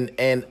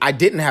and I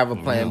didn't have a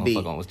plan B.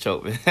 Motherfucker was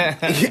choking.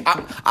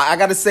 I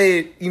got to say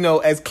it,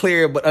 as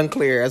clear but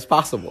unclear as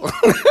possible.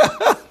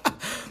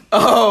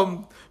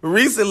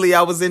 Recently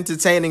I was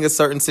entertaining a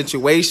certain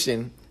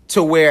situation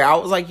to where I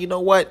was like, you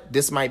know what?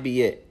 This might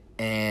be it.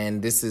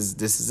 And this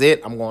is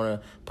it. I'm going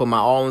to put my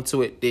all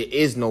into it. There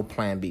is no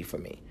plan B for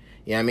me.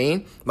 You know what I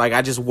mean? Like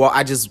I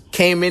just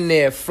came in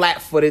there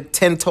flat-footed,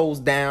 10 toes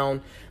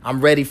down. I'm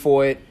ready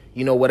for it.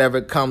 Whatever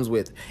it comes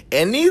with.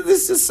 And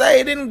needless to say,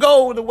 it didn't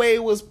go the way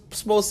it was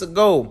supposed to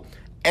go.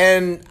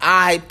 And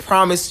I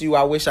promise you,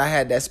 I wish I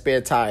had that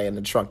spare tire in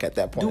the trunk at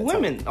that point. Do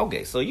women?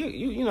 Okay, so you're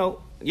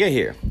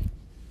here.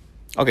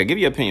 Okay, give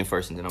your opinion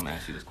first, and then I'm gonna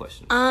ask you this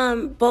question.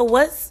 But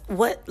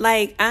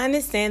I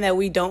understand that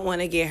we don't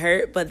want to get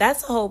hurt, but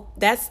that's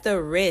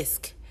the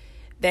risk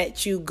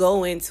that you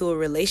go into a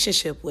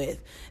relationship with.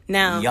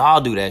 Now,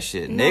 y'all do that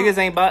shit. No. Niggas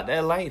ain't about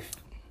that life.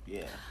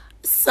 Yeah.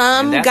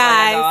 Some and that's guys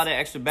why y'all got all the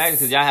extra baggage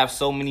because y'all have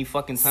so many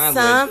fucking times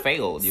where it's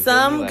failed.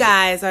 Some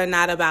guys are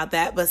not about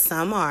that, but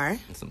some are.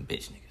 Some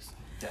bitch niggas.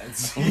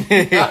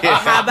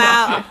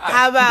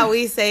 How about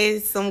we say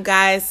some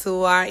guys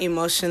who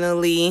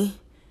emotionally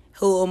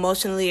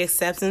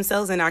accept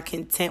themselves and are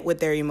content with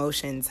their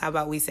emotions. How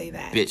about we say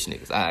that? Bitch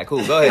niggas. All right,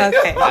 cool. Go ahead.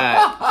 Okay. All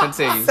right,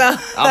 continue.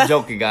 I'm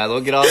joking, guys. We'll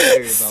get all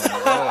serious on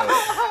it.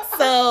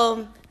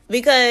 So,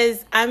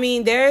 because,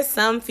 there are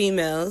some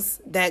females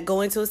that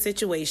go into a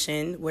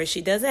situation where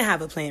she doesn't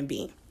have a plan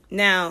B.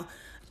 Now,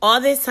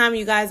 all this time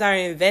you guys are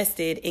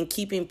invested in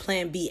keeping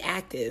plan B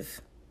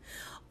active.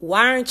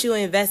 Why aren't you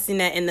investing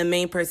that in the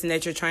main person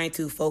that you're trying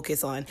to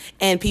focus on?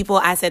 And people,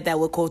 I said that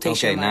with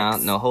quotation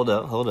marks. No, hold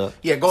up.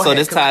 Yeah, go ahead. So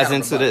this ties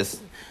into this.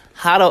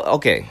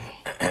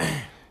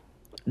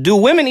 Do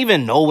women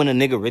even know when a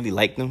nigga really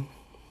like them?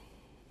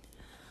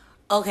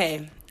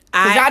 Okay.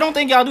 Because I don't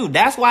think y'all do.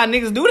 That's why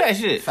niggas do that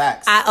shit.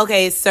 Facts.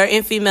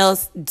 Certain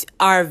females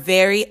are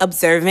very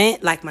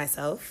observant, like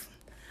myself.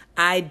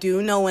 I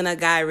do know when a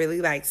guy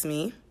really likes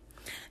me.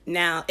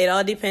 Now, it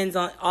all depends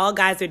on, all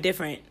guys are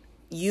different.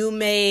 You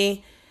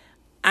may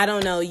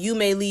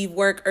leave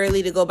work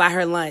early to go buy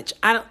her lunch.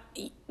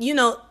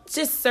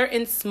 Just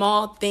certain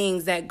small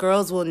things that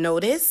girls will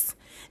notice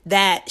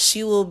that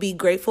she will be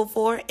grateful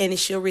for, and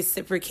she'll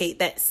reciprocate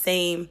that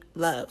same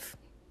love.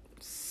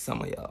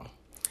 Some of y'all.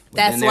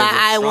 That's why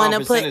I want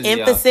to put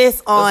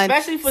emphasis on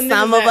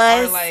some of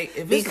us,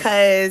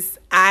 because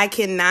I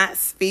cannot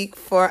speak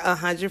for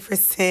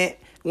 100%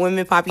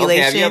 women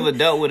population. Okay, have you ever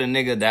dealt with a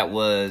nigga that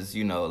was,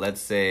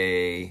 let's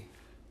say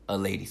a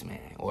ladies' man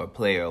or a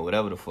player or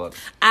whatever the fuck?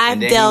 I've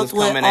dealt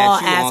with all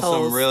assholes.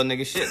 On some real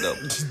nigga shit though.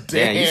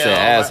 Damn, you said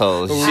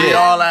assholes. Shit.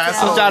 All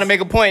assholes. I'm trying to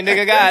make a point,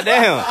 nigga.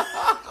 Goddamn.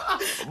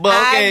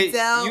 But okay, a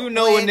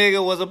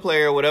nigga was a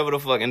player or whatever the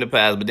fuck in the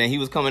past, but then he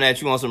was coming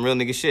at you on some real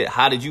nigga shit.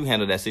 How did you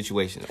handle that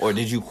situation? Or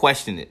did you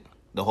question it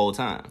the whole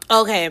time?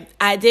 Okay,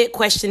 I did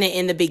question it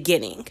in the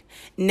beginning.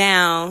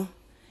 Now,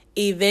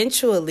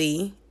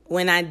 eventually,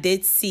 when I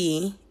did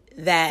see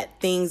that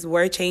things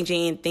were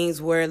changing and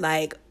things were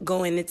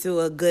going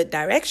into a good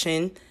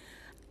direction,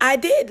 I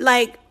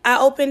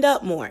opened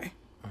up more.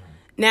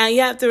 Now,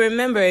 you have to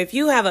remember, if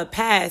you have a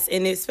past,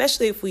 and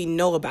especially if we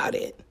know about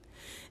it.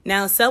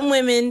 Now, some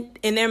women,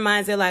 in their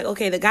minds, they're like,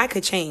 okay, the guy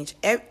could change.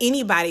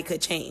 Anybody could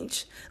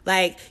change.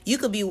 You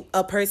could be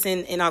a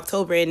person in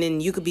October and then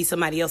you could be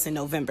somebody else in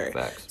November.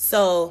 Facts.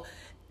 So,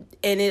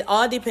 and it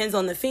all depends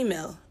on the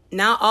female.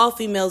 Not all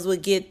females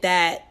would get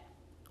that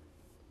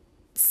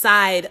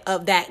side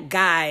of that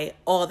guy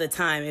all the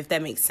time, if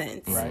that makes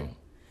sense. Right.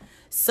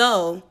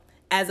 So,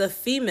 as a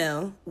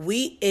female,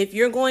 if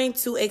you're going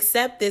to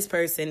accept this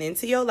person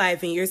into your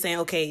life and you're saying,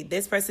 okay,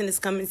 this person is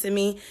coming to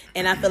me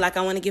and I feel like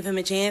I want to give him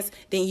a chance,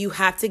 then you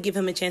have to give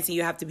him a chance and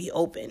you have to be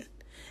open.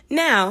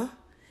 Now,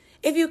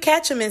 if you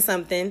catch him in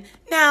something,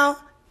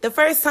 the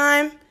first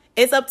time,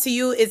 it's up to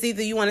you. It's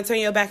either you want to turn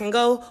your back and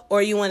go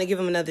or you want to give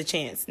him another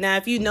chance. Now,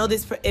 if you know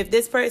if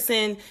this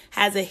person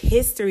has a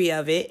history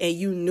of it and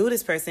you knew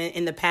this person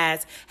in the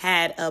past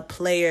had a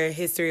player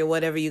history or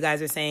whatever you guys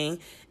are saying,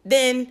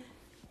 then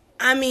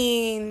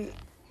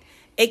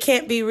it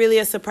can't be really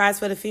a surprise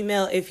for the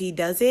female if he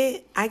does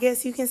it, I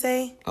guess you can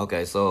say.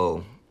 Okay,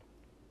 so...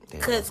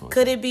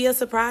 Could it be a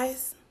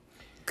surprise?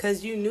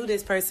 Because you knew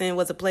this person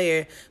was a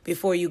player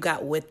before you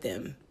got with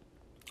them.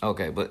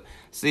 Okay, but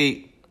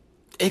see...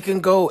 It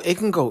can go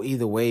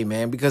either way,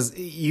 man, because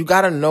you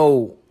gotta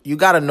know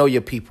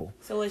your people.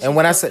 So is and she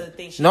when I supposed say to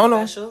think she's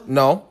special?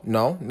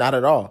 No, not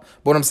at all.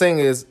 But what I'm saying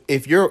is,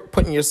 if you're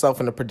putting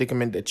yourself in a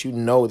predicament that you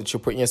know that you're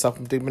putting yourself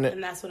in a predicament,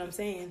 and that's what I'm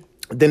saying,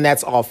 then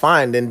that's all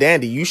fine. Then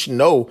dandy, you should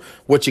know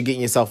what you're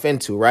getting yourself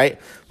into, right?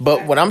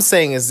 But what I'm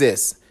saying is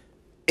this: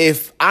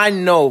 if I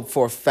know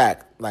for a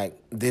fact,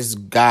 this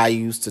guy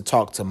used to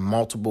talk to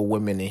multiple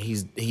women and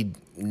he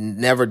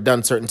never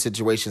done certain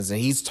situations and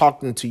he's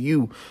talking to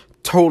you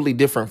totally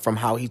different from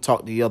how he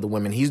talked to the other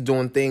women. He's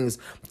doing things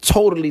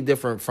totally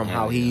different from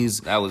how he's.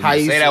 That was how me.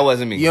 he Say used that to-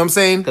 wasn't me. You know what I'm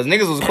saying? Because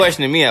niggas was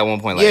questioning me at one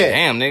point, like, Yeah.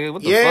 damn, nigga,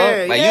 what the Yeah,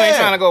 fuck? Like, you yeah. ain't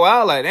trying to go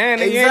out, like, damn,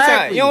 nigga,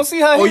 Exactly. you don't see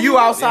her. Or hitting you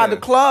outside Yeah. the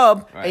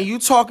club Right. and you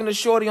talking to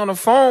shorty on the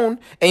phone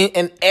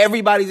and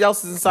everybody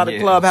else is inside the Yeah.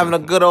 club having a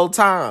good old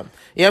time.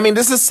 You know what I mean?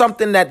 This is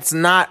something that's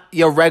not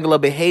your regular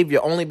behavior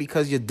only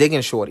because you're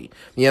digging shorty.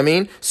 You know what I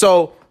mean?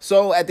 So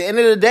at the end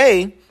of the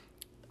day,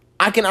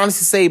 I can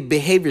honestly say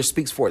behavior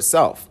speaks for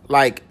itself.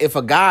 Like, if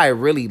a guy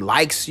really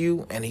likes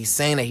you and he's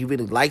saying that he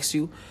really likes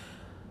you,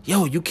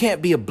 yo, you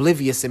can't be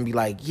oblivious and be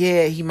like,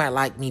 yeah, he might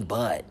like me,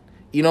 but,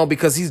 you know,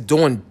 because he's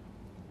doing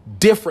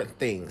different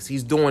things.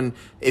 He's doing,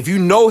 if you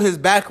know his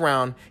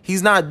background,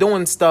 he's not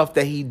doing stuff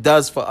that he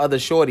does for other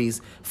shorties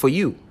for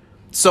you.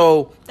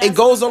 So it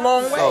goes a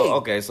long way. So,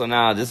 okay, so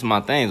now this is my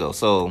thing, though.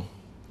 So,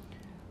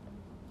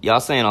 y'all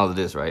saying all of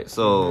this, right?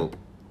 So,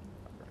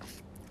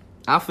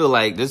 I feel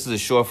like this is a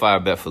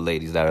surefire bet for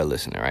ladies that are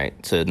listening,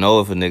 right? To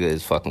know if a nigga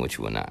is fucking with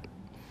you or not.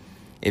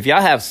 If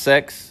y'all have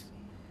sex,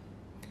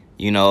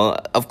 you know,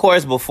 of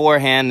course,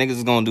 beforehand, niggas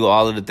is gonna do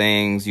all of the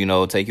things, you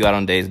know, take you out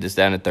on dates, this,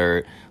 that, and the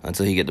third,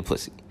 until he get the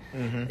pussy.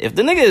 If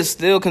the nigga is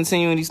still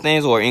continuing these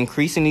things or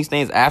increasing these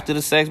things after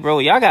the sex, bro,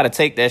 y'all gotta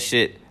take that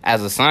shit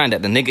as a sign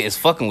that the nigga is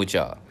fucking with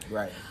y'all.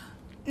 Right.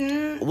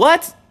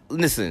 What?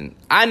 Listen,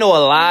 I know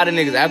a lot of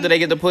niggas, after they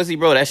get the pussy,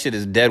 bro, that shit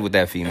is dead with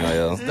that female,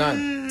 yo. It's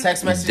done.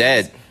 Text messages.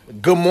 Dead.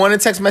 Good morning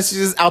text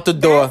messages out the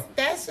door.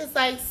 That's just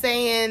like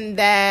saying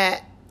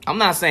that. I'm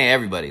not saying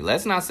everybody.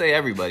 Let's not say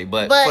everybody.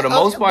 But But, for the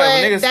most part, if a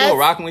but nigga's still that's-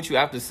 rocking with you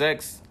after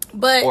sex,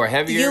 But or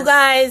heavier. you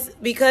guys,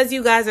 because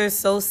you guys are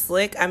so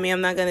slick. I mean,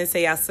 I'm not gonna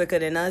say y'all slicker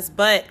than us,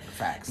 but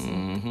Facts.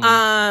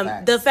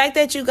 the fact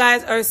that you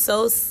guys are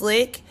so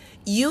slick,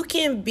 you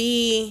can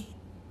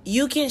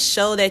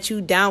show that you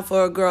down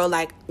for a girl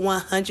like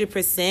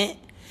 100%,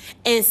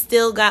 and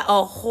still got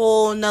a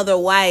whole nother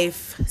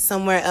wife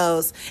somewhere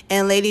else.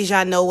 And ladies,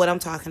 y'all know what I'm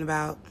talking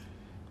about.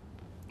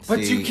 But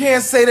See, you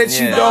can't say that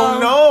you yeah. don't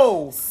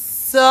know.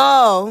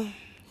 So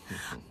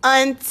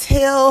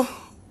until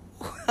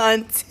that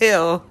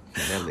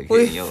nigga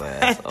hitting your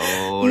ass.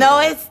 Oh, no,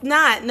 it's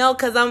not. No,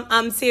 because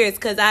I'm serious.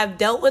 Because I've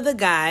dealt with a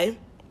guy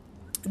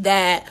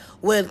that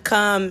would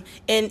come,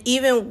 and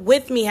even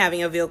with me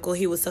having a vehicle,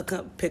 he would still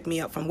come pick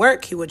me up from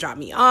work. He would drop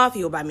me off.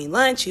 He would buy me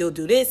lunch. He'll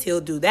do this. He'll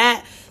do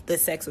that. The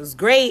sex was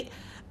great,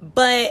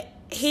 but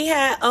he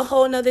had a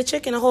whole nother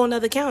chick in a whole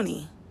nother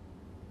county.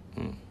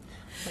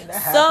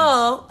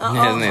 So,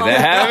 that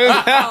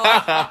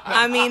happens.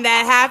 I mean,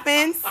 that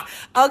happens.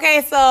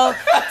 Okay,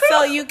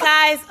 so you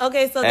guys,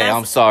 okay, so Hey, that's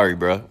I'm sorry,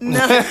 bro.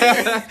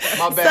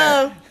 My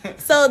bad.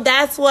 So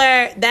that's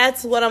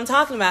what I'm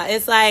talking about.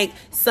 It's like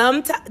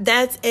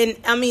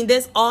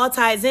this all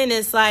ties in.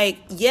 It's like,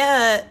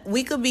 yeah,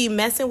 we could be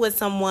messing with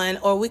someone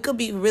or we could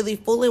be really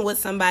fooling with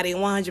somebody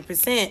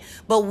 100%,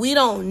 but we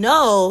don't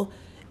know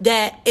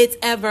that it's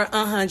ever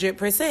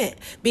 100%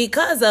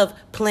 because of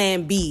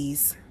plan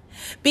Bs.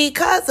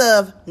 Because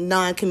of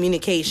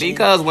non-communication.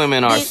 Because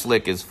women are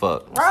slick as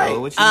fuck. Right. So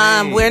what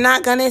you mean? We're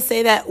not gonna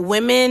say that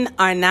women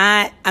are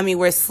not. I mean,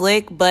 we're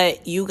slick,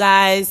 but you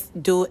guys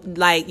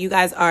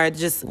are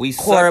just We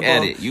suck horrible.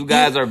 at it. You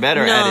guys are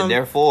better at it.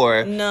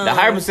 Therefore, No. the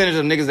higher percentage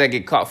of niggas that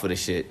get caught for the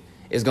shit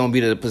is going to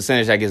be the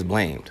percentage that gets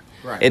blamed.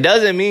 Right. It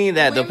doesn't mean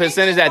that the Women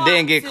percentage get that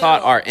didn't get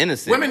caught caught are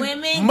innocent.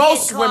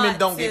 Most get women caught,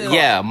 don't get too. caught.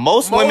 Yeah,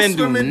 most women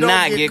do women don't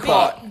not get get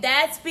caught. caught.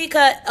 That's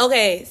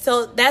because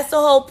so that's the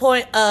whole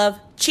point of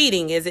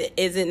cheating. Is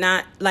it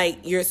not like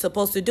you're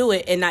supposed to do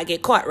it and not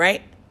get caught,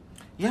 right?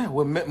 Yeah,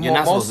 well, You're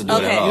not supposed to do it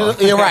Okay. at all.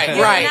 You're right,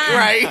 You're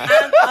right,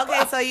 not- right.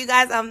 Okay, so you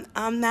guys,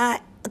 I'm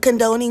not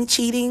condoning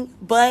cheating,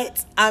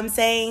 but I'm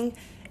saying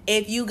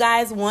if you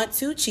guys want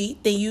to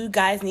cheat, then you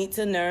guys need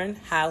to learn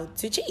how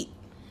to cheat.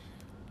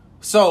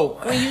 So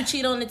When you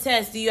cheat on the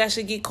test, do you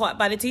actually get caught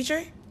by the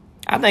teacher?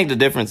 I think the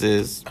difference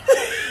is,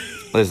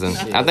 listen,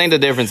 I think the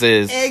difference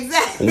is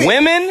Exactly.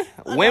 women,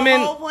 The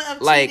whole point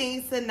of like, cheating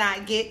is to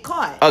not get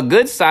caught. a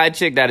good side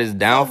chick that is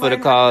down So for the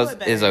learn how to do cause it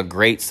better. is a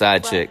great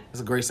side chick.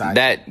 it's a great side.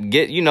 That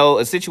get,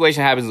 a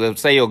situation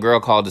happens, say your girl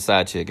called the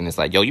side chick and it's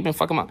like, yo, you been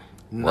fucking my...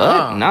 Nah, What?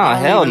 I Nah,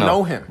 don't hell even no.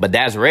 know him. But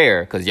that's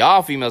rare, because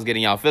y'all females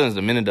getting y'all feelings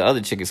the minute the other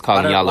chick is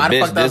calling y'all a why the bitch,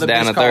 fuck the this, other that,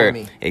 and bitch the third.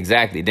 calling me?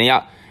 Exactly. Then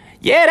y'all,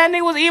 yeah, that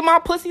nigga was eating my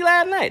pussy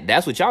last night.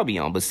 That's what y'all be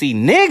on. But see,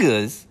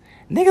 niggas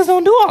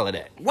don't do all of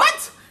that.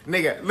 What?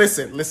 Nigga,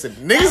 listen.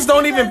 Niggas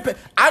don't even.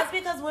 That's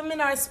because women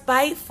are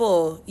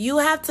spiteful. You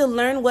have to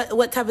learn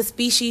what type of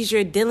species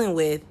you're dealing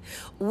with.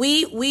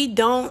 We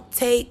don't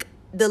take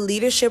the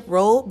leadership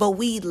role, but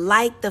we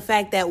like the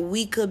fact that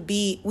we could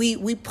be.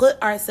 We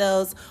put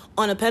ourselves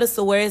on a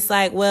pedestal where it's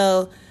like,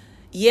 well,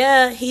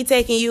 yeah, he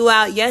taking you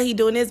out. Yeah, he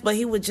doing this, but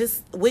he was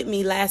just with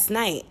me last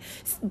night.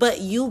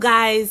 But you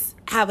guys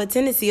have a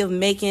tendency of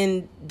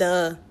making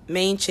the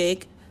main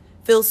chick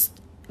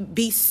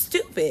be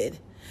stupid.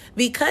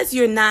 because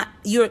you're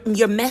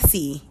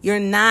messy. You're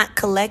not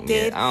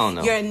collected. Yeah, I don't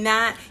know. You're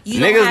not.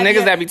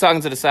 Niggas that be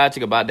talking to the side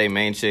chick about their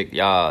main chick,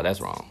 y'all,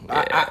 that's wrong.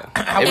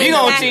 Yeah. If you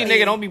gonna cheat,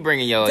 nigga, don't be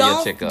bringing your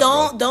chick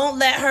up. Don't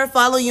let her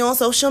follow you on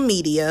social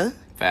media.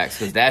 Facts,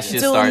 because that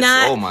shit starts.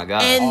 Oh my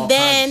god. And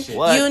then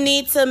you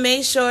need to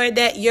make sure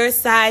that your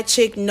side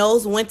chick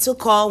knows when to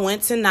call, when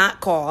to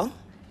not call.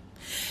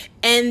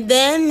 And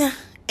then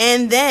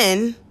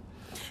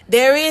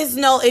there is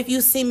no, if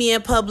you see me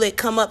in public,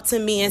 come up to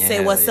me and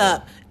say what's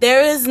up.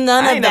 There is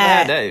none of that. I ain't never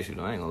had that issue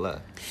though. I ain't gonna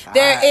lie.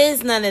 There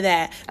is none of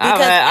that. I've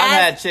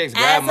had chicks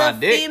grab my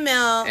dick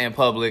in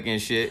public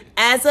and shit.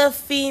 As a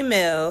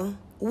female,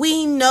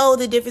 we know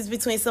the difference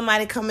between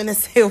somebody coming to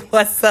say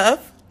what's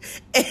up.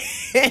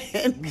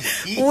 And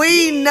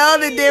we know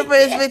the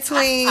difference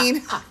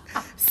between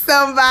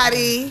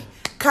somebody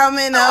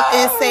coming up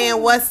and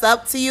saying what's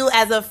up to you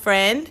as a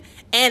friend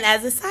and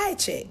as a side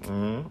chick.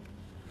 Mm-hmm.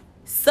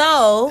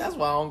 So that's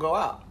why I don't go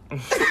out. You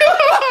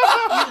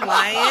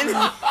lying?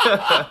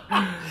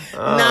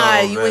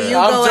 Nah, when you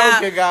go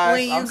out, guys.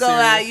 When you go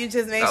out, you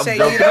just make sure you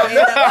don't end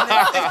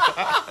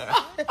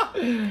up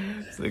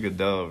in this nigga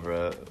dumb,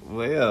 bro.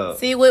 Well, yeah.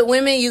 See, with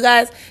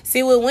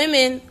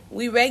women,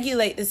 we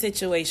regulate the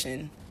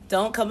situation.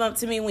 Don't come up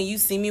to me when you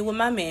see me with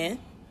my man.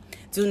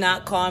 Do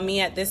not call me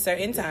at this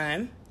certain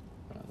time.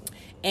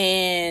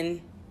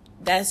 And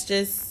that's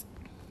just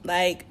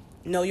like,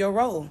 know your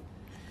role.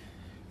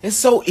 It's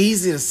so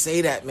easy to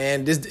say that,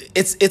 man.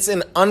 It's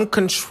an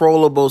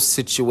uncontrollable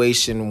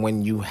situation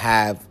when you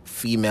have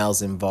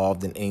females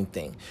involved in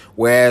anything.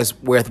 Whereas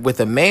with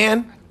a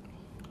man,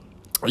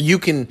 you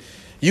can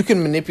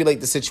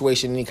manipulate the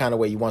situation any kind of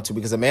way you want to,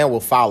 because a man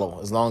will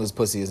follow as long as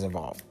pussy is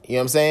involved. You know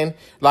what I'm saying?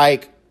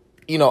 Like,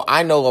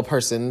 I know a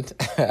person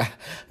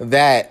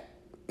that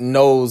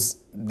knows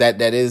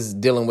that is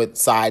dealing with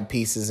side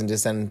pieces and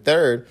this and the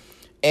third.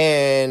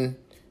 And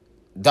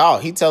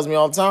dog, he tells me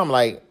all the time,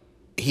 like,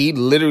 he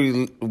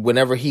literally,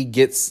 whenever he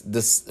gets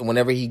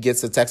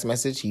a text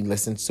message, he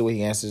listens to it,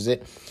 he answers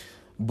it.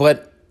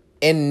 But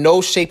in no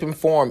shape and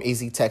form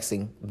is he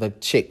texting the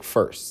chick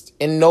first.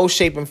 In no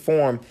shape and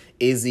form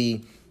is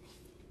he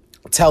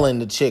telling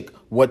the chick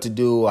what to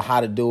do or how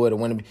to do it or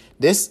when to be.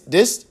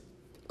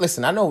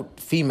 Listen, I know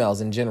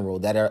females in general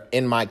that are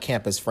in my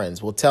campus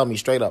friends will tell me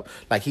straight up,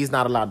 like, he's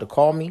not allowed to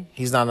call me.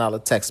 He's not allowed to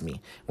text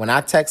me. When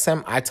I text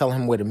him, I tell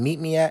him where to meet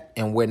me at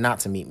and where not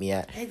to meet me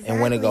at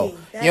and when to go. You know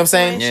what I'm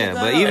saying? Yeah,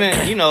 but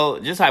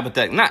even, just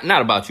hypothetically,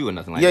 not about you or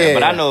nothing like that.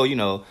 But I know,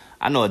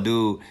 I know a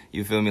dude,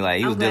 you feel me, like,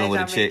 he was dealing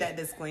with a chick. That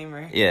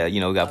disclaimer. Yeah, we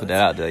got to put that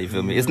out there, you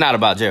feel me? It's not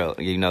about Gerald,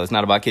 it's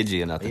not about Kid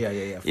G or nothing.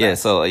 Yeah,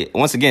 so,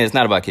 once again, it's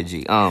not about Kid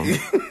G.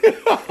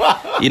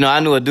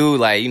 I knew a dude,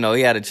 like,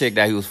 he had a chick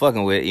that he was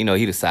fucking with. He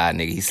the side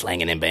nigga. He's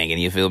slanging and banging,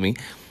 you feel me?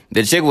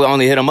 The chick would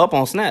only hit him up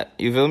on Snap,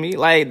 you feel me?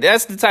 Like,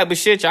 that's the type of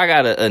shit y'all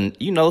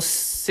gotta,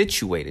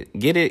 situate it.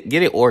 Get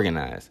it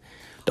organized.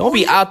 Don't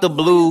be out the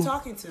blue. Who are you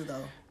talking to,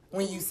 though,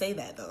 when you say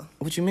that, though?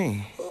 What you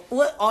mean?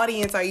 What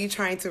audience are you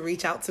trying to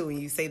reach out to when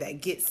you say that?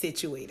 Get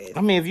situated.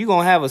 I mean, if you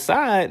gonna have a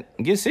side,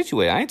 get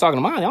situated. I ain't talking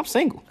to mine. I'm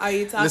single. Are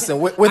you talking? Listen,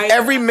 with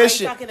every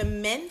mission, are you talking to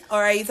men or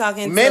are you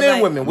talking men to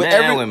and women? With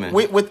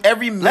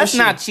every mission, let's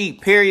not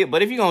cheat. Period.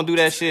 But if you gonna do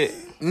that shit,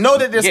 know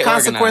that there's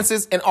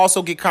consequences, and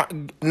also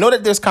know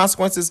that there's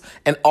consequences,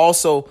 and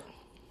also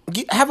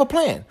have a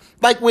plan.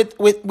 Like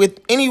with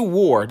any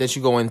war that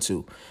you go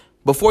into,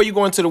 before you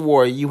go into the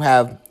war, you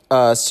have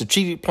a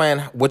strategic plan.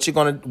 What you're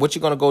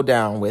gonna go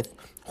down with.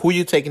 Who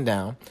you taking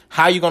down,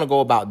 how you going to go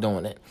about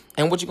doing it,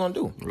 and what you're going to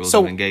do. Rules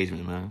of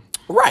engagement, man.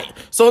 Right.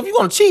 So if you're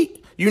going to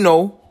cheat, you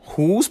know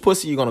whose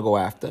pussy you're going to go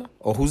after,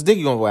 or whose dick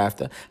you're going to go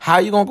after, how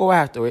you going to go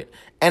after it,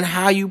 and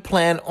how you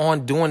plan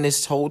on doing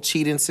this whole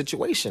cheating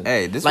situation.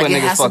 Hey, this is what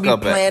niggas fuck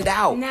up planned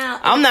out.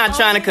 Now, I'm not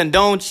trying to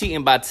condone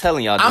cheating by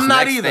telling y'all this I'm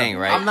not next either. thing,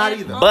 right? I'm not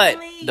either. But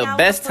the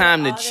best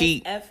time to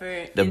cheat,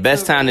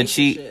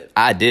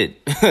 I did.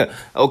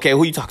 Okay,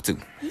 who you talking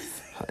to?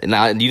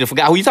 Now, you done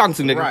forgot who you talking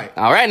to, nigga. Right.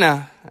 All right,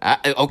 now.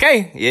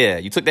 Okay. Yeah,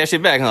 you took that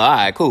shit back, huh? All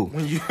right, cool.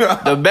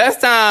 The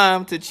best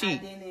time to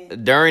cheat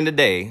during the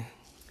day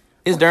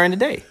is during the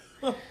day.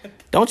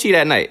 Don't cheat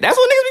at night. That's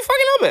what niggas be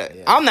fucking up at.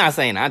 Yeah. I'm not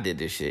saying I did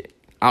this shit.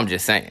 I'm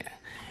just saying.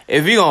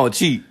 If you gonna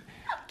cheat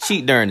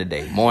during the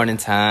day. Morning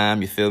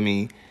time, you feel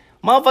me?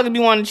 Motherfuckers be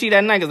wanting to cheat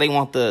at night because they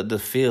want the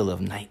feel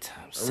of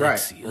nighttime.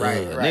 Sexy.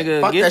 Right.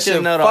 Nigga, fuck get that your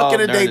shit. nut Fuck off in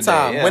the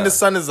daytime yeah. when the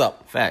sun is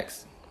up.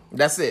 Facts.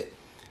 That's it.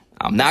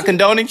 I'm not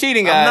condoning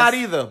cheating, guys. I'm not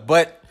either,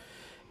 but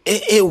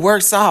it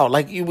works out.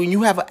 Like when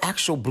you have an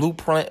actual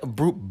blueprint.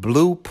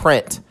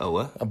 Oh,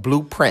 what? A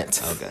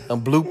blueprint. Okay. A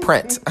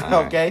blueprint.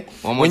 Okay.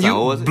 One more time.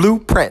 What was it?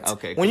 Blueprint.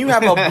 Okay. When you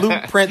have a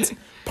blueprint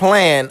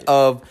plan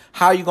of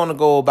how you're gonna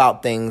go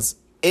about things,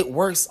 it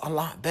works a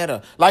lot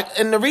better. Like,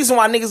 and the reason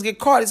why niggas get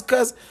caught is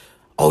because,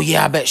 oh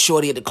yeah, I bet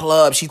shorty at the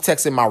club. She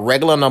texted my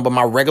regular number,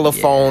 my regular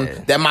phone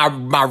that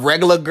my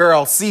regular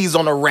girl sees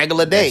on a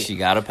regular day. She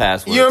got a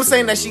password. You know what I'm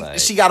saying? That like,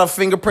 she got a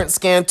fingerprint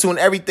scan too and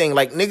everything.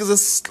 Like, niggas are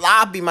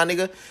sloppy, my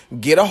nigga.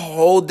 Get a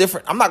whole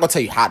different. I'm not gonna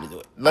tell you how to do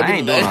it. I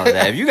ain't doing all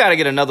that. If you gotta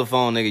get another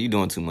phone, nigga, you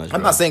doing too much. Bro.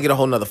 I'm not saying get a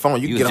whole nother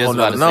phone. You can get a whole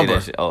nother number.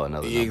 Another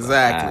number.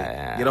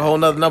 Exactly. Get a whole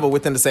nother number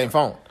within the same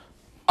phone.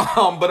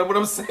 But what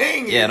I'm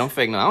saying is, them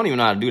fake numbers. I don't even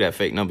know how to do that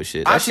fake number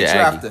shit. That I shit teach you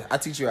aggy. after. I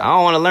teach you I after.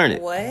 don't want to learn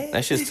it. What?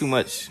 That shit's too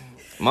much.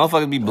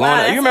 Motherfuckers be blowing Wow,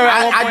 up. You that's remember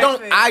at one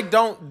point? I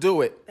don't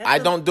do it. I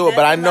don't do it, that's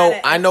but a lot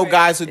of I know effort.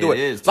 guys who do It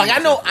it. is, Like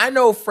too. I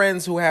know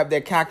friends who have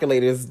their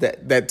calculators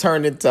that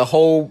turn into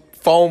whole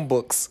phone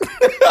books.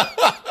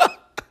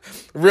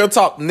 Real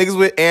talk, niggas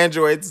with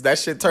Androids, that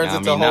shit turns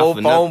into not whole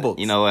for phone nothing. books.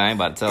 You know what? I ain't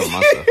about to tell them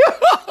myself.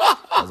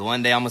 Cause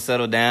one day I'm gonna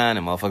settle down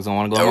and motherfuckers don't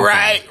want to go on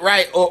my phone.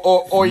 Right.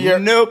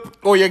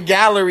 Or your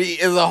gallery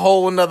is a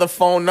whole nother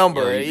phone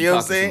number. Yo, you know what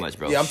I'm talking saying? too much,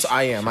 bro. Yeah,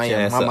 I am. Shut your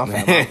ass My up,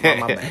 bad.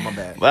 man. My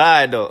bad. But all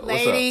right, though. What's up?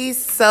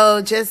 Ladies,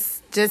 so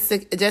just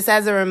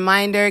as a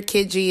reminder,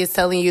 Kid G is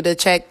telling you to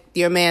check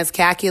your man's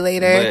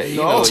calculator. But, you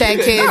know, check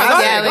you his could- go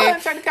ahead,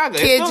 gallery. check the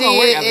calculator. Kid It's still gonna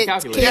work as a G,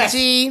 calculator. Kid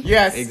G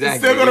Yes, Exactly, It's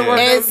still gonna work.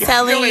 yeah. as is a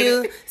telling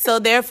calculator. you. So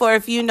therefore,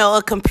 if you know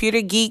a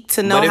computer geek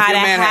to know But if how your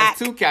to man hack has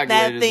two that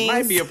calculators, it thing,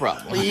 might be a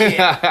problem.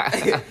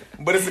 Yeah.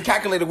 But it's a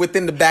calculator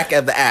within the back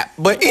of the app.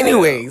 But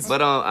anyways.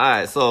 But all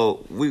right,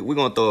 so we're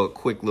gonna throw a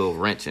quick little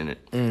wrench in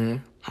it.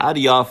 Mm-hmm. How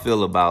do y'all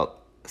feel about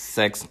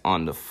sex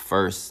on the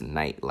first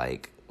night?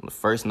 Like the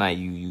first night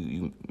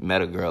you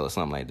met a girl or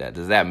something like that.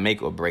 Does that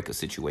make or break a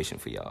situation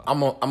for y'all?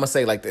 I'm gonna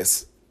say it like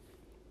this.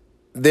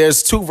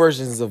 There's two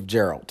versions of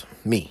Gerald,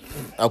 me,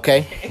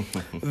 okay?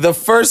 The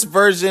first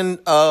version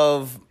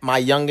of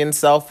my youngin'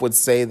 self would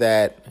say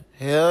that,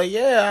 hell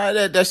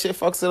yeah, that shit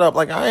fucks it up.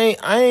 Like, I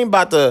ain't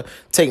about to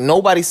take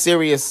nobody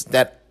serious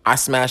that I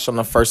smashed on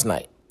the first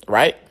night,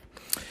 right?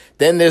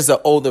 Then there's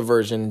the older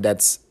version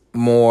that's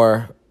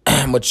more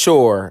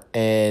mature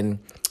and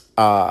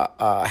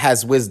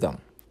has wisdom.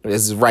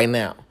 This is right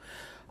now.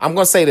 I'm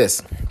gonna say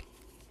this.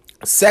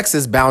 Sex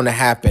is bound to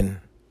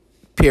happen,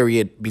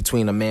 period,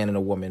 between a man and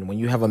a woman. When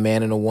you have a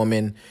man and a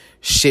woman,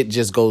 shit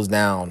just goes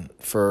down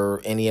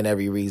for any and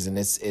every reason.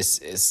 It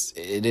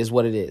is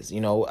what it is. You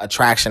know,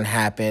 attraction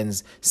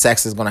happens,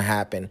 sex is gonna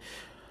happen.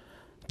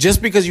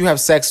 Just because you have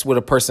sex with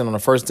a person on the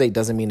first date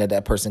doesn't mean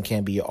that person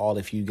can't be your all.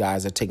 If you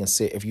guys are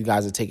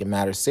taking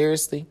matters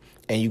seriously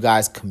and you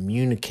guys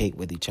communicate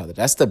with each other,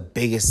 that's the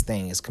biggest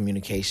thing is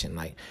communication.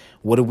 Like,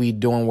 what are we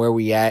doing? Where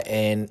we at?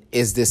 And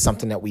is this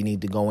something that we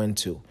need to go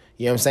into?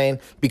 You know what I'm saying?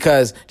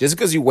 Because just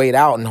because you wait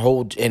out and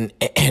hold and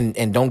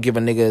don't give a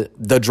nigga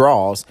the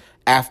draws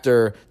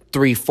after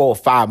 3, 4,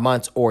 5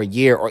 months or a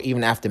year or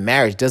even after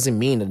marriage doesn't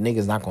mean the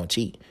nigga's not gonna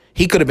cheat.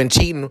 He could have been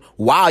cheating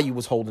while you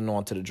was holding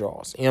on to the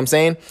draws. You know what I'm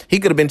saying? He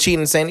could have been cheating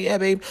and saying, yeah,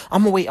 babe,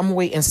 I'm gonna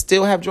wait, and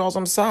still have draws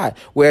on the side.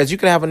 Whereas you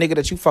could have a nigga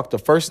that you fucked the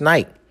first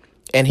night,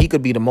 and he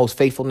could be the most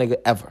faithful nigga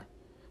ever.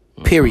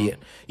 Period.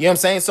 You know what I'm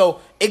saying? So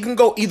it can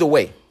go either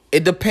way.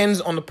 It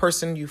depends on the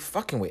person you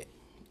fucking with.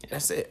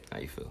 That's it. How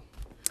you feel?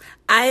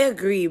 I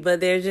agree, but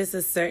there's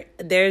just a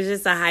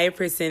higher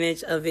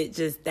percentage of it.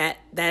 Just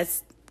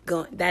that's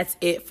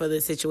it for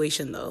the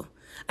situation though.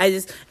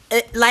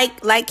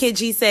 Like Kid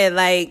G said,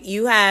 like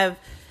you have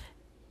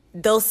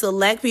those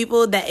select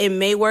people that it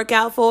may work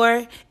out for,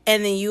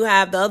 and then you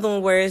have the other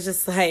one where it's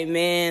just like,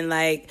 man,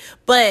 like,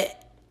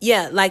 but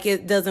yeah, like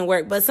it doesn't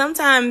work. But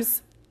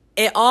sometimes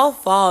it all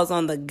falls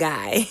on the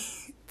guy,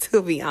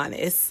 to be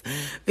honest,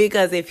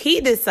 because if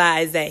he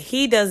decides that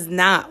he does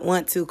not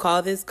want to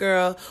call this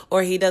girl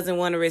or he doesn't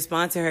want to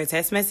respond to her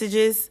text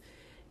messages,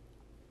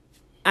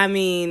 I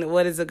mean,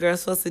 what is a girl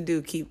supposed to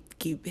do?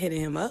 Keep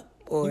hitting him up?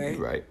 Or You're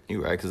right,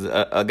 because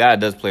a guy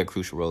does play a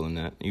crucial role in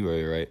that. You're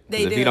really right.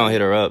 'Cause if he don't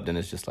hit her up, then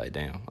it's just like,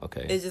 damn,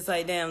 okay. It's just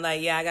like, damn,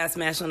 like, yeah, I got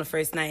smashed on the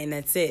first night and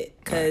that's it.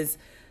 Because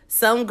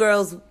some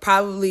girls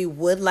probably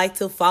would like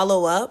to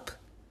follow up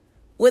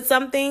with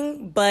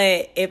something,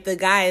 but if the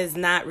guy is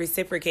not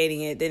reciprocating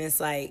it, then it's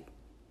like,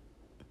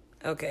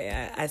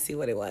 okay, I see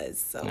what it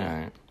was. So. All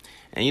right.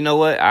 And you know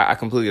what? I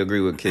completely agree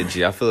with Kid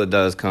G. I feel it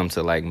does come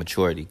to, like,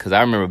 maturity. Because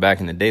I remember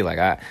back in the day, like,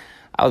 I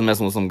was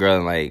messing with some girl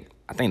and, like,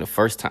 I think the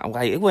first time,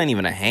 like, it wasn't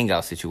even a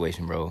hangout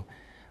situation, bro.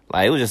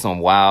 Like, it was just some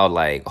wild,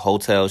 like,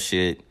 hotel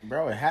shit.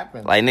 Bro, it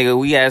happens. Like, nigga,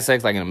 we had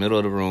sex, like, in the middle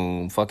of the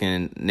room.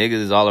 Fucking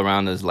niggas all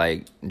around us,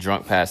 like,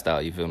 drunk, passed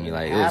out. You feel me?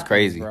 Like, it was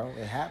crazy. Bro,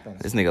 it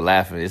happens. This nigga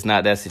laughing. It's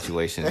not that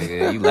situation,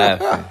 nigga. You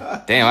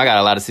laughing. Damn, I got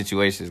a lot of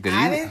situations.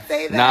 I didn't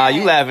say that. Nah,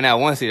 you laughing at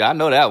one situation. I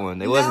know that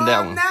one. It wasn't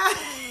that one.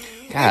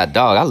 God,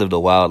 dog, I lived a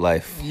wild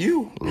life.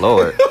 You.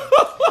 Lord.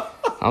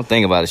 I'm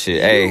thinking about the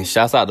shit. Hey,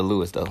 shouts out to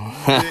Lewis, though.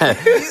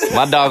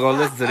 My dog gonna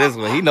listen to this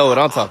one. He know what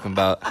I'm talking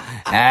about.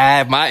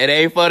 It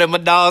ain't for that my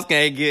dogs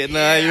can't get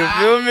none. You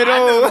feel me, though? I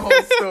know the whole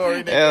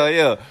story. Hell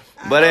yeah.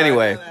 But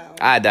anyway,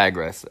 I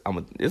digress.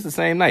 It's the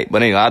same night.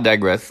 But anyway, I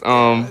digress.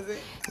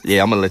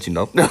 Yeah, I'm gonna let you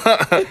know.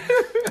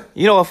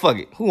 You know what? Fuck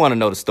it. Who wanna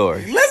know the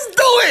story? Let's do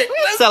it.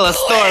 Let's Tell a do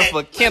story it.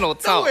 for Kennel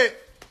Talk. Do it.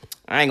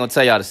 I ain't gonna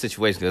tell y'all the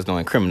situation because it's gonna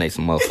incriminate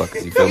some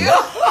motherfuckers. You feel me?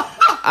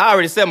 I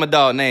already said my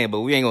dog name,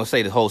 but we ain't gonna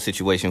say the whole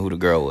situation, who the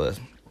girl was.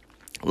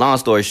 Long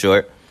story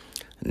short,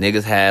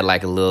 niggas had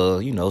like a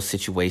little,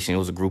 situation. It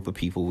was a group of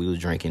people. We was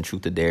drinking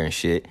truth or dare and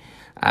shit.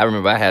 I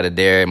remember I had a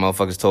dare.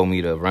 Motherfuckers told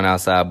me to run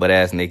outside butt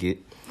ass naked.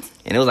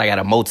 And it was like at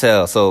a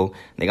motel. So,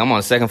 nigga, I'm on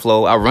the second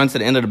floor. I run to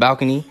the end of the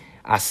balcony.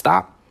 I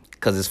stop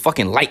because there's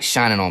fucking light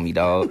shining on me,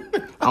 dog.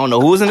 I don't know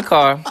who was in the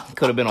car.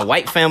 Could have been a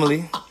white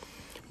family.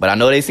 But I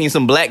know they seen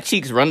some black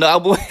cheeks run the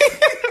other way.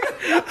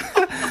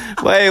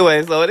 But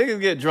anyway, so niggas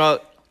get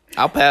drunk.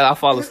 I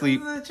fall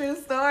asleep. This is a true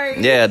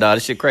story. Yeah, dog,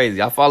 this shit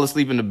crazy. I fall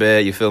asleep in the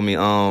bed, you feel me?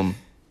 I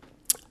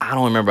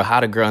don't remember how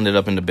the girl ended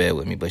up in the bed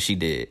with me, but she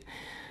did.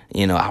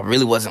 I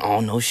really wasn't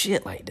on no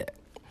shit like that.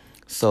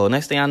 So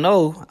next thing I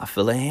know, I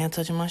feel a hand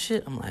touching my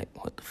shit. I'm like,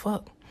 what the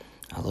fuck?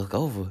 I look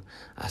over.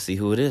 I see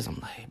who it is. I'm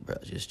like, bro,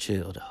 just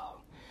chill, dog.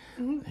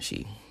 Mm-hmm. And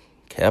she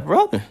kept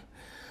rubbing.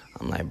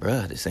 I'm like,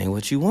 bro, this ain't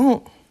what you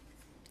want.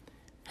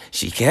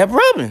 She kept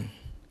rubbing.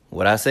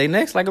 What I say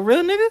next, like a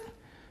real nigga?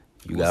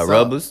 You got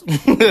rubbers.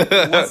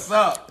 What's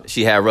up?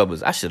 She had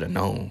rubbers. I should have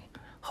known.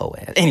 Hoe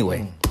ass.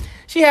 Anyway,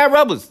 she had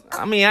rubbers.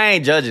 I mean, I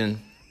ain't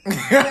judging.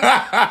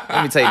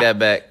 Let me take that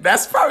back.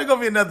 That's probably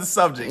gonna be another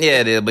subject. Yeah,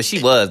 it is. But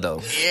she was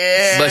though.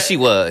 Yeah. But she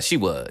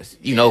was.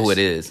 You know who it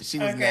is. She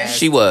was Okay. nasty.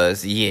 She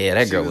was. Yeah,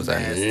 that girl was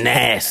nasty.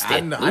 nasty. I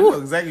know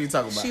exactly what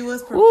you're talking about. She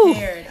was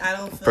prepared. I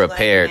don't feel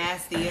Prepared. like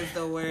nasty is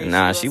the word.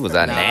 Nah, she was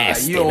a prepared.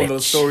 nasty You don't know bitch.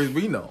 those stories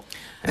we know.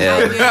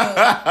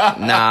 Yeah.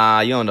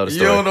 Nah, you don't know the You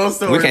story. don't know the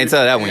story. We can't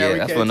tell that one Yeah, yet. we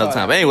That's can't for another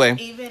tell time. that. But anyway.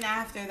 Even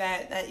after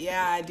that,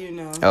 yeah, I do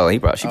know. Oh,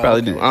 she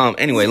probably do.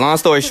 Anyway, long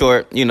story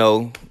short,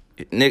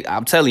 Nick,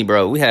 I'm telling you,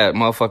 bro, we had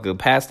motherfucker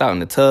passed out in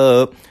the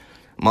tub.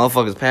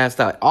 Motherfuckers passed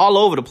out all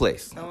over the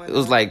place. It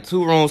was like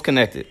 2 rooms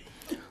connected.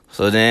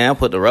 So then I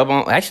put the rubber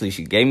on. Actually,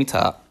 she gave me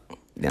top.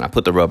 Then I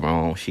put the rubber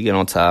on. She get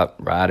on top,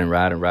 riding.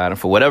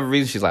 For whatever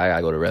reason, she's like, I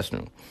gotta go to the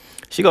restroom.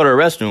 She go to the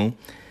restroom.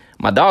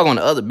 My dog on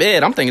the other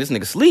bed. I'm thinking this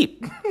nigga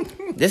sleep.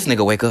 This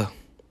nigga wake up.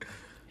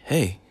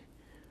 Hey,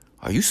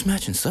 are you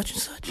smashing such and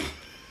such?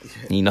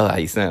 You know how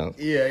he sounds.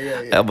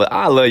 Yeah. But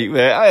I love you,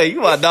 man. Hey,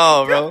 you my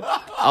dog, bro.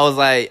 I was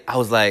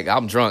like,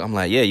 I'm drunk. I'm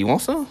like, yeah, you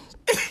want some?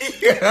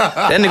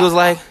 That nigga was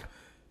like,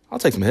 I'll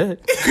take some head.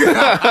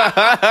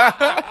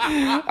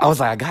 I was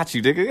like, I got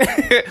you,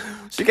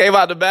 nigga. She came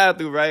out the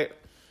bathroom, right?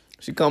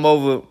 She come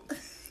over.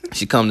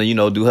 She come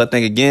to, do her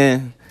thing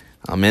again.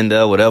 I'm in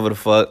there, whatever the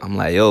fuck. I'm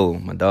like, yo,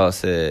 my dog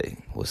said,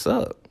 what's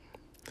up?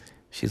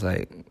 She's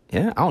like,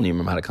 yeah, I don't even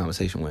remember how the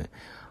conversation went.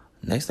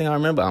 Next thing I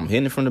remember, I'm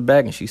hitting it from the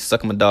back and she's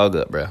sucking my dog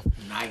up, bro.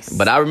 Nice.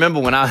 But I remember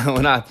when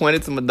I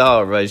pointed to my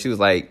dog, right? She was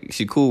like,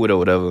 she cool with it or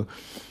whatever.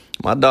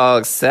 My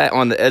dog sat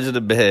on the edge of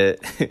the bed.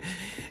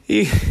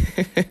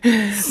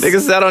 Nigga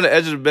sat on the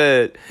edge of the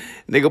bed.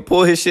 Nigga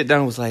pulled his shit down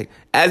and was like,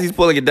 as he's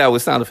pulling it down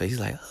with sound effects, he's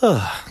like,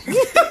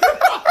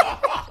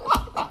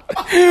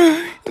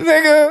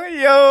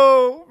 Nigga,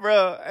 yo,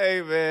 bro,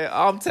 hey, man,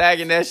 I'm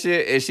tagging that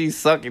shit and she's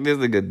sucking this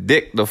nigga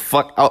dick the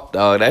fuck out,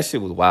 dog. That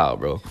shit was wild,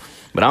 bro.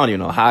 But I don't even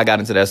know how I got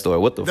into that story.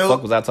 What the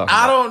fuck was I talking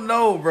about? I don't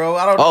know, bro.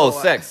 I don't know. Oh,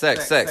 sex.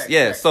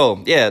 Yeah,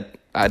 so, yeah,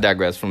 I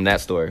digress from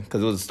that story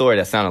because it was a story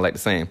that sounded like the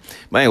same.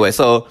 But anyway,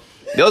 so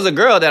there was a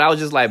girl that I was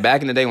just like,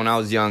 back in the day when I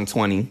was young,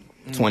 20,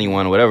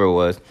 21, whatever it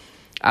was.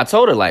 I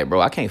told her, like,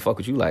 bro, I can't fuck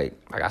with you. Like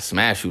I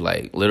smashed you,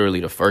 like, literally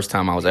the first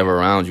time I was ever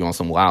around you on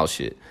some wild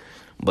shit.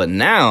 But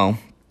now,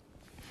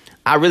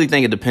 I really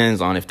think it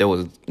depends on if there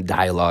was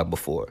dialogue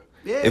before.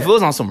 Yeah. If it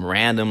was on some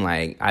random,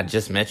 like, I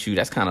just met you,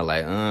 that's kind of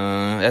like,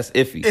 that's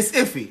iffy. It's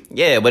iffy.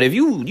 Yeah, but if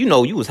you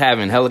was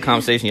having hella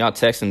conversation, y'all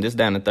texting this,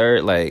 that, and the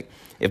third, like,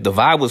 if the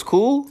vibe was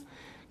cool,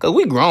 because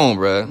we grown,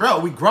 bro. Bro,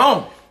 we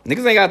grown.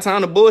 Niggas ain't got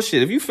time to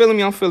bullshit. If you feeling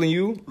me, I'm feeling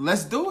you.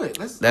 Let's do it.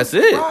 That's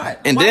it.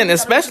 And then,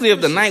 especially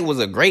if the night was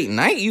a great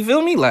night, you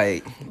feel me?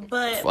 Like,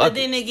 But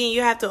then again,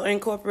 you have to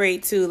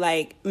incorporate too,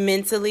 like,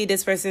 mentally,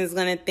 this person is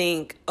going to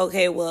think,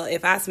 okay, well,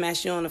 if I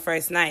smash you on the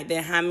first night,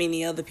 then how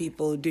many other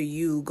people do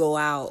you go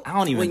out? I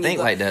don't even think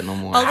like that no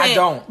more. Okay, I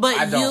don't. But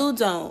I don't. you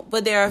don't.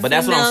 But there are But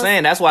that's what I'm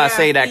saying. That's why I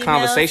say that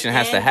conversation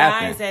has to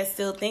happen. Guys that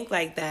still think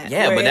like that.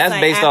 Yeah, where but it's that's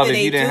like based off after if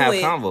you they didn't do have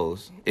it-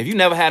 convos. If you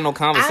never had no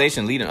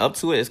conversation leading up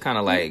to it, it's kind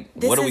of like,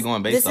 what are we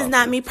going based off? This is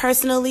not me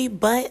personally,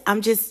 but I'm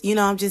just,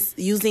 I'm just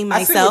using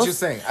myself. I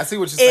see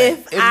what you're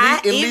saying.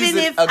 It leaves even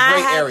it if a I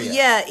gray have, area.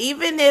 yeah,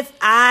 even if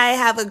I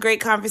have a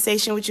great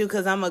conversation with you,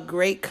 because I'm a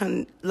great,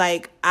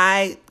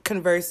 I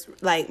converse,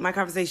 like, my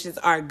conversations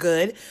are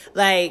good,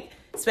 like,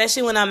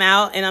 especially when I'm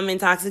out and I'm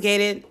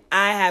intoxicated,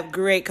 I have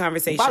great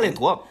conversations.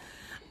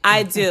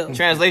 I do.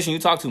 Translation, you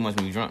talk too much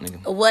when you drunk,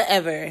 nigga.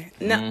 Whatever.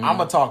 No. I'm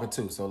a talker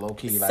too, so low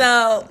key. Like,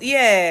 So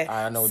yeah.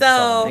 I know what so you're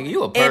talking about. Nigga,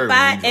 you a perv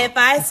when you if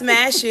I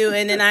smash you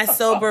and then I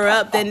sober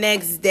up the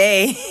next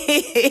day,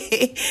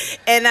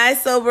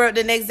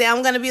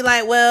 I'm gonna be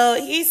like,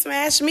 well, he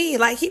smashed me.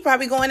 Like, he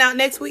probably going out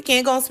next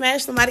weekend gonna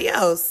smash somebody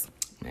else.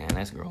 Man,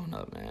 that's growing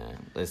up,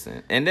 man.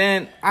 Listen, and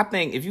then I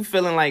think if you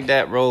feeling like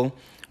that, bro,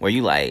 where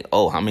you like,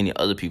 oh, how many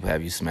other people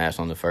have you smashed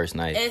on the first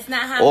night? It's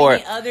not how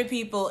many other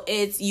people.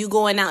 It's you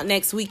going out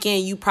next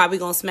weekend. You probably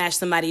gonna smash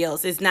somebody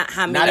else. It's not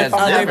how many That's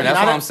other different. people.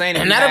 That's what I'm saying.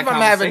 And not if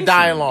I'm having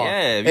dialogue.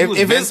 Yeah,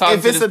 if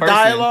it's a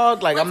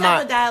dialogue, like What I'm type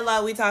not. of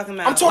dialogue we talking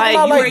about? I'm talking Like,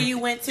 about you- like where you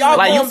went to. y'all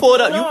Like you going-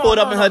 pulled up,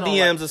 no, in her no,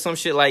 DMs or some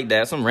shit like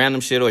that, some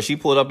random shit, or she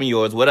pulled up in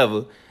yours,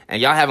 whatever.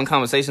 And y'all having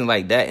conversations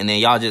like that, and then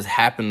y'all just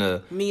happen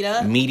to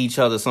Meet each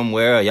other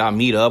somewhere, or y'all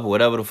meet up, or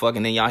whatever the fuck,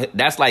 and then y'all,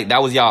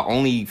 that was y'all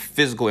only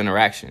physical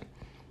interaction.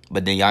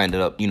 But then y'all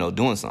ended up,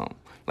 doing something.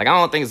 Like, I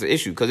don't think it's an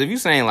issue. Because if you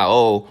saying, like,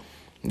 oh,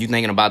 you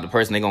thinking about the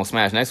person they gonna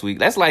smash next week,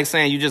 that's like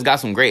saying you just got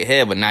some great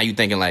head, but now you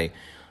thinking, like,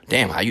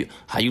 damn, how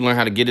you learn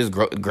how to get this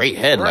great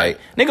head? Right.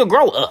 Like, nigga,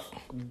 grow up.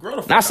 Grow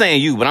the fuck Not up.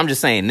 saying you, but I'm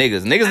just saying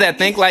niggas. Niggas that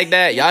think like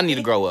that, y'all need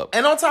to grow up.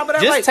 And on top of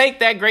that, Just like, take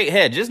that great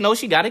head. Just know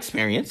she got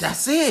experience.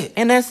 that's it.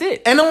 And that's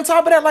it. And on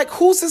top of that, like,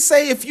 who's to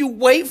say if you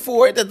wait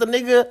for it that the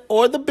nigga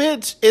or the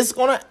bitch is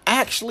gonna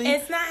actually?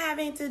 It's not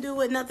having to do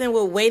with nothing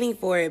with waiting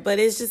for it, but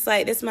it's just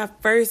like this is my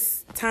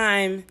first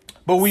time.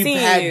 But we've seeing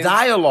had you.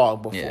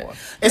 dialogue before. Yeah.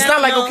 It's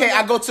not like, okay,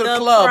 I go to the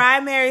club. The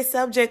primary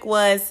subject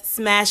was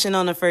smashing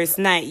on the first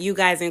night. You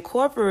guys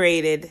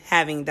incorporated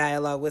having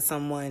dialogue with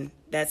someone.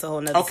 That's a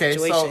whole nother Okay,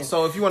 situation.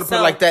 so if you want to put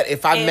it like that,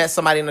 if I met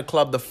somebody in the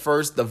club the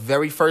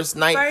very first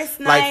night, and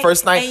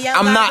y'all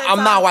I'm not guys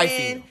are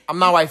wifing you. I'm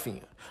not wifing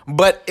you.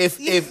 But if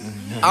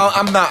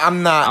I'm not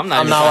I'm not even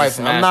trying to wifing.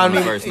 smash I'm not on the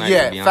even first night, to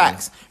be yeah,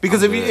 honest. facts.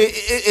 Because I'm if you, good.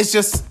 it's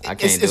just I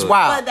can't it's do it.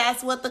 wild. But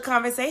that's what the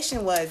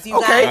conversation was. You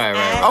Okay. guys Right.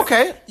 asked,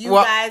 Okay. You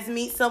Well- guys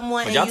meet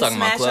someone and y'all you talking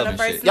about smash club on the and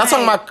first shit. Y'all night.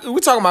 talking about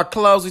we talking about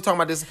clubs. We talking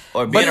about this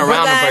Or being but-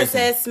 around You the guys person.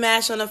 said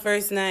smash on the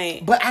first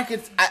night. But I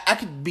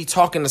could be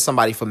talking to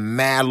somebody for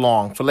mad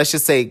long, for let's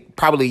just say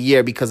probably a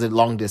year because of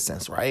long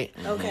distance, right?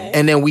 Okay.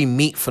 And then we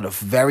meet for the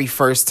very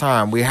first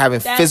time. We're having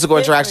That's physical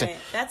different.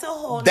 interaction. That's a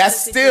whole.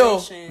 That's nother still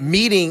situation.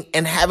 meeting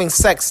and having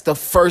sex the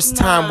first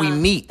time we Nah,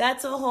 meet.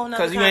 That's a whole nother.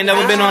 Because you ain't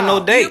never been on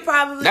no date. You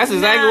probably That's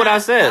exactly what I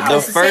said.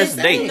 The first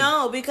date.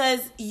 No, because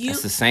you.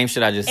 It's the same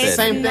shit I just It's said.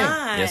 Same thing.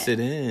 not. Yes, it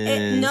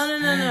is.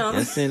 No.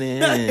 Yes, it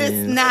is.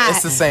 It's not.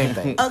 It's the same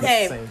thing.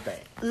 Okay. It's the same thing.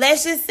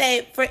 Let's just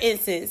say, for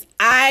instance,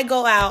 I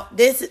go out.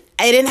 It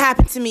didn't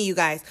happen to me, you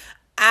guys.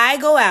 I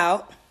go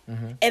out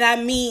and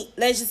I meet.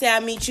 Let's just say I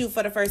meet you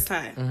for the first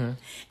time,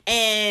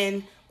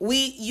 and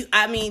you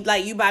buy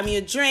me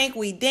a drink,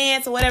 we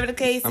dance or whatever the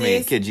case I mean,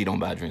 is. Kid G don't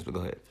buy drinks, but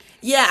go ahead.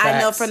 Yeah, I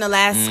know Facts. from the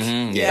last.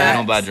 Yeah, I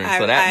don't buy drinks.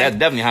 So that's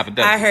definitely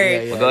hypothetical. I heard.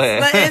 Yeah, yeah. But go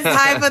ahead. But it's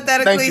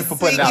hypothetically Thank you for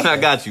putting it out speaking.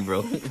 I got you,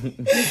 bro.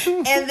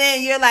 And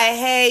then you're like,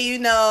 hey,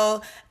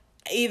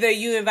 either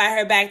you invite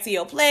her back to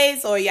your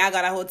place or y'all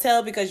got a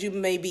hotel because you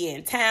may be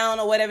in town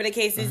or whatever the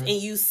case is, and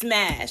you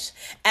smash.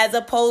 As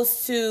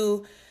opposed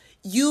to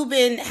you've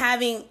been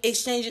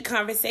exchanging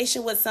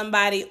conversation with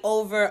somebody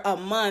over a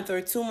month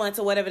or 2 months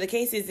or whatever the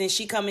case is, and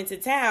she come into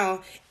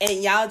town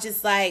and y'all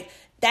just like,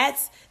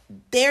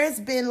 there's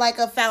been like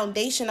a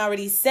foundation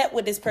already set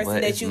with this person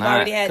But that it's you've not.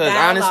 already had Because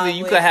dialogue honestly,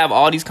 you with. could have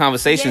all these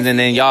conversations Yes, and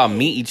then it y'all is.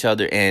 meet each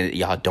other and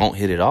y'all don't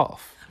hit it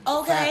off.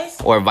 Okay.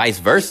 Or vice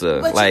versa.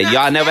 But Like, you're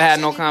not y'all never had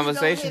smashing no if you don't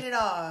conversation. hit it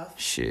off.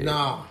 Shit.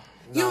 No.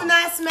 You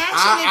not smashing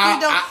I- if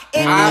you don't.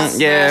 I if you-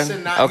 Yeah. smash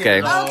and not Okay. hit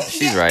it off. Okay,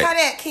 She's yeah, right.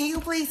 Claudette, can you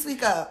please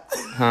speak up?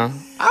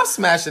 I'll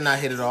smash and not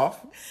hit it off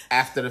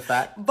after the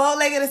fact.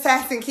 Bow-legged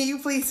assassin, can you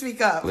please speak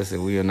up?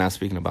 Listen, we are not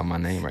speaking about my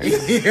name right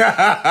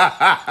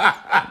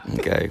now.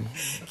 Okay.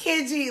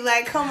 Kid G,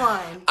 like, come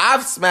on.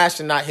 I've smashed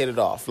and not hit it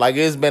off. Like,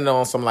 it's been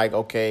on some like,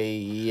 okay,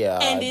 yeah.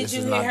 And did this you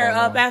is hit not her going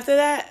up on. after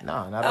that?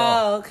 No, not at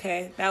all. Oh,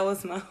 okay. That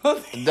was my whole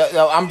thing.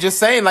 I'm just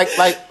saying, like,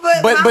 But my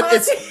but whole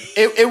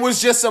it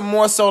was just a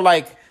more so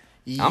like,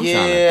 I'm trying to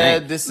yeah,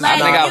 think. this is. I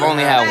think not I've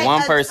only had like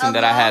one person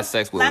that I had long-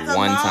 sex with like a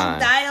one long time.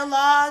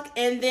 dialogue,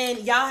 and then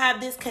y'all have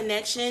this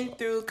connection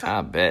through.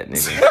 I bet,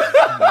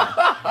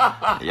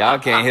 nigga. Y'all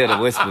can't hear the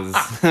whispers.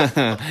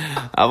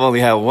 I've only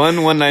had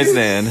one night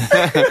stand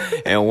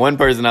and one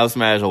person I've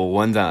smashed over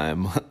one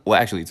time. Well,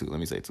 actually two. Let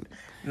me say two.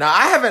 No,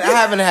 I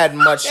haven't had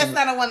much. That's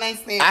not a one night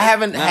stand. I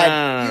haven't No,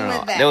 had. You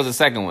went back. There was a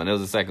second one. I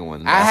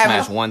I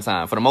haven't- smashed one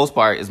time. For the most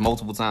part, it's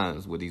multiple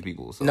times with these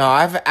people. So No,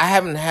 I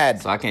haven't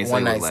had. So I can't say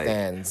one what, night like-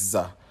 stands.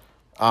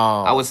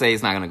 I would say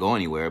it's not gonna go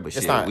anywhere, but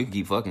shit, not. we can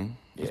keep fucking.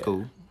 It's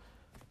cool.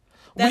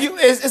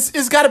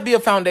 It's got to be a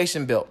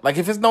foundation built. Like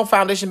if it's no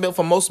foundation built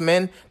for most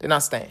men, they're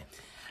not staying.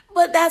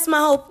 But that's my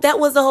whole. That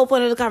was the whole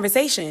point of the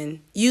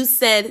conversation. You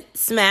said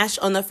smash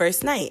on the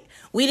first night.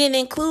 We didn't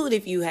include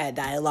if you had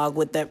dialogue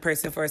with that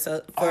person for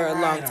a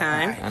long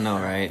time. I know,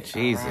 right?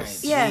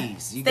 Jesus. Yeah,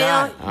 Jeez, you stay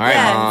got on. it. All right,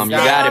 yeah, Mom. You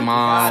stay got it, on-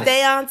 Mom.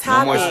 Stay on No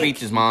topic. more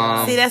speeches,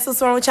 Mom. See, that's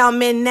what's wrong with y'all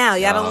men now.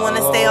 Y'all don't want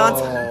to stay on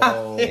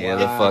topic. Yeah,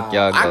 the fuck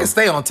y'all go. I can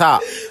stay on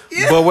top,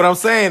 but what I'm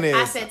saying is,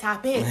 I said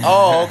topic.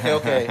 oh,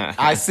 okay.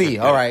 I see.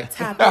 All right.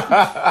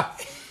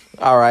 Topic.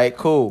 All right,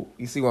 cool.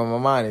 You see where my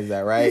mind is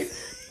at, right?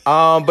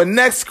 But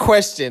next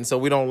question, so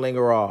we don't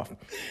linger off.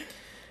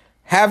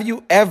 Have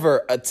you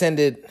ever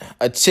attended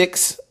a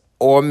chick's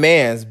or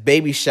man's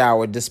baby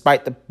shower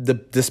despite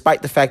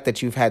the fact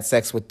that you've had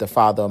sex with the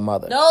father or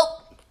mother? Nope.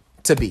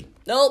 To be.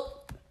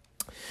 Nope.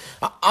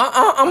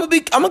 I'm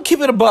gonna keep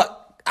it a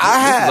buck.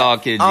 This is all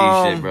Kid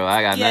G shit, bro.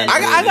 I got yeah,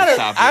 nothing to do with this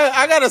topic.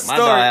 I got a My story.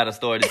 dog had a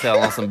story to tell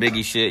on some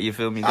Biggie shit. You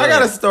feel me? Go I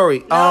got a ahead.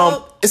 story.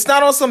 No. It's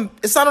not on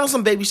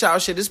some baby shower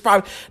shit. This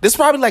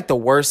probably like the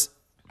worst,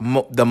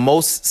 the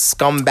most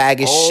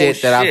scumbagish Oh,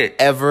 shit that shit. I've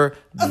ever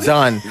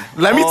done.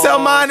 Let me tell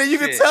mine, and you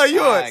can shit. tell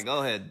yours. All right, go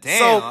ahead. Damn.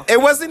 So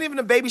it wasn't even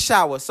a baby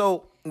shower.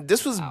 So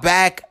this was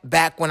back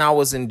when I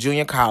was in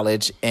junior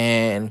college,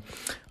 and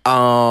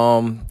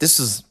this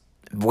was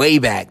way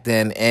back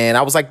then, and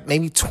I was like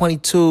maybe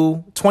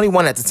 22,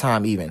 21 at the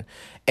time even,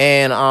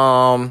 and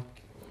I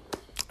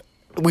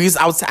was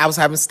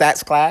having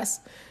stats class,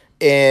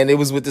 and it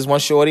was with this one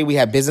shorty. We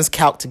had business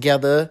calc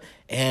together,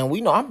 and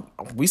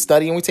we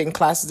studying, we taking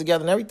classes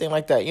together and everything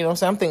like that. You know what I'm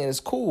saying? I'm thinking it's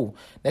cool.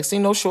 Next thing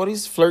you know,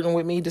 shorty's flirting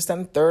with me, this, that,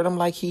 and the third. I'm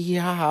like, hee,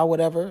 ha, ha,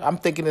 whatever. I'm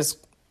thinking it's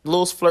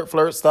little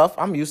flirt stuff.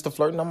 I'm used to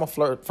flirting. I'm a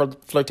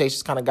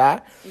flirtatious kind of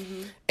guy.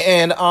 Mm-hmm.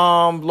 And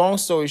long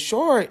story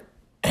short,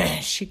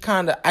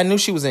 I knew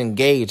she was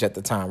engaged at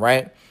the time,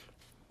 right?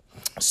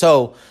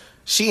 So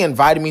she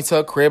invited me to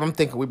her crib. I'm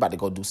thinking we about to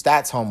go do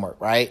stats homework,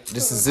 right?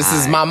 This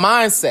is my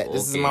mindset.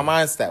 This is my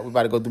mindset. We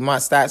about to go do my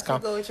stats.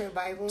 Go with your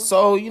Bible.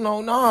 So,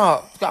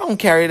 I don't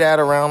carry that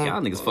around.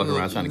 Y'all niggas fucking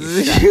around trying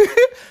to get shot.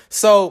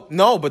 So,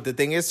 no, but the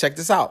thing is, check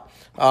this out.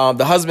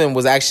 The husband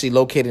was actually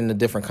located in a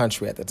different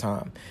country at the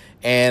time.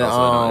 And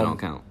So it don't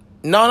count.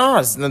 No,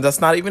 that's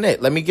not even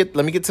it. Let me get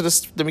to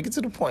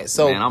the point.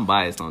 So, Man, I'm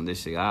biased on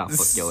this shit. I'll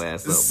fuck your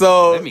ass up.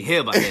 So- Let me hear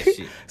about that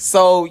shit.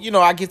 So,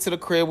 I get to the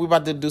crib. We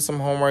about to do some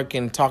homework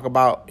and talk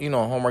about,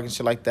 homework and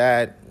shit like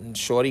that. And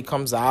Shorty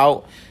comes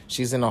out.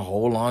 She's in a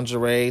whole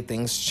lingerie.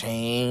 Things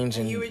change.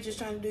 And You were just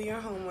trying to do your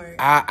homework.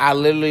 I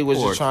literally was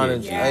Poor just trying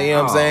kid. to, you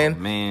know what I'm saying? Oh,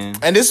 man.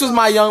 And this was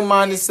my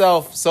young-minded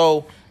self.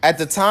 So, at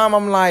the time,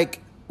 I'm like,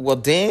 well,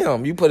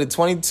 damn, you put a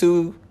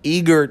 22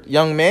 eager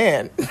young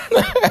man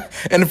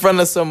in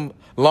front of some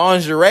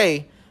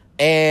lingerie,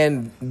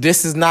 and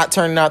this is not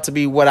turning out to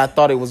be what I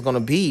thought it was going to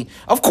be.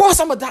 Of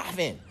course, I'm going to dive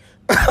in.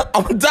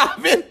 I'm going to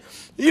dive in,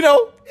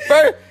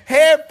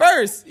 head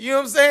first. You know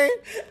what I'm saying?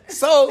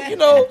 So,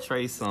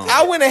 Trey Songz.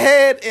 I went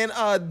ahead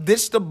and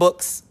ditched the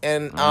books,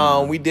 and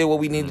we did what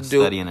we needed to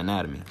do. Studying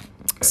anatomy. Okay.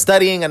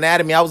 Studying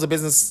anatomy. I was a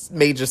business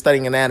major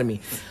studying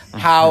anatomy.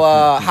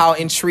 How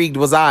intrigued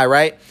was I,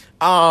 right?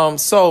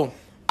 So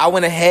I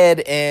went ahead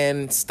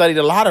and studied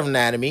a lot of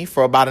anatomy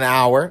for about an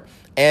hour,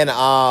 and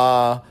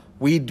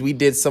we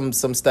did some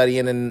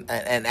studying, and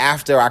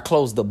after I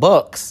closed the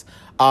books,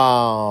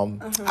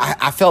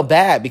 I felt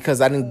bad because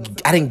I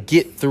didn't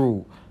get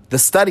through the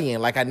studying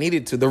like I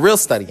needed to, the real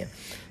studying.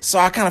 So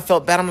I kind of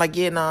felt bad. I'm like,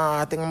 yeah, nah,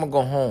 I think I'm gonna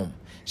go home.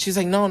 She's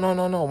like, no.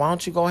 Why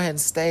don't you go ahead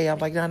and stay? I'm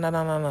like, no.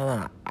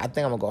 I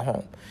think I'm gonna go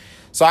home.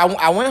 So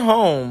I went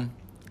home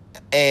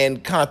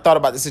and kind of thought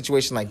about the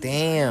situation like,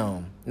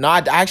 damn. No, I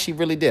actually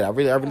really did. I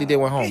really did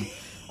went home.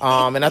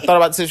 And I thought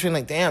about the situation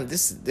like, damn,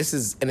 this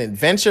is an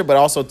adventure, but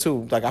also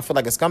too, like, I feel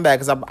like a scumbag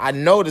because I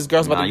know this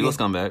girl's about Nah, to be. you a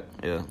scumbag.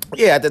 Yeah.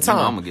 Yeah, at the time.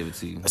 I'm gonna give it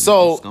to you.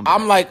 So You a scumbag.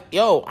 I'm like,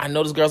 yo, I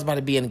know this girl's about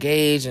to be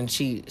engaged, and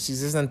she's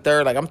just in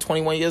third. Like, I'm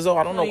 21 years old.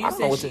 I don't know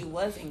what she to.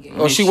 was engaged.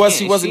 Oh, she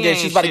was engaged. ain't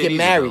She's about to shit get either,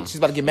 married. though. She's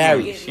about to get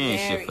married. She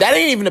ain't shit. That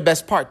ain't even the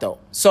best part though.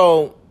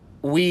 So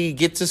we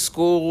get to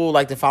school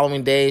like the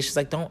following day. She's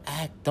like, don't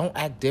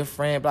act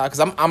different, blah. Because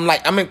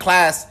I'm in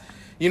class,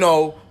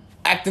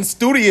 acting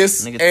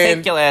studious Nigga, and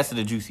take your ass to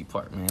the juicy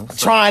part, man. What's up?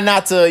 trying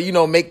not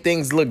to, make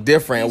things look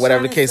different, He's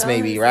whatever the trying to case sell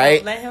may be, himself.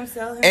 right? Let him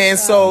sell himself. And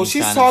so He's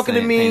she's trying talking to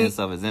paint me.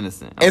 himself as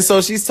innocent. And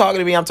so she's talking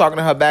to me. I'm talking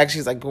to her back.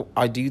 She's like,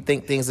 do you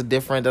think things are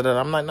different? Da, da, da.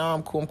 I'm like, no,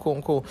 I'm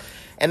cool.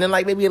 And then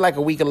maybe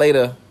a week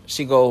later,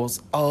 she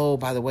goes, oh,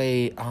 by the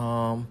way,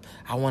 I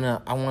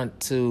want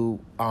to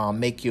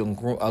make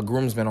you a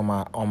groomsman in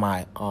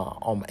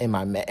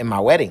my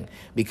wedding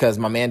because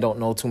my man don't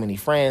know too many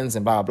friends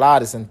and blah blah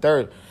this and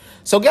third.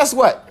 So guess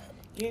what?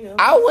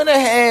 I went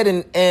ahead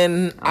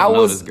and I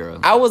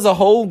was a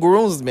whole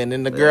groomsman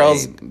in the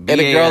girl's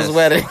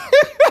wedding.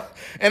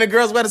 In a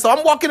girl's wedding. So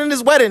I'm walking in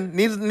this wedding,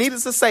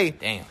 needless to say.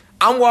 Damn.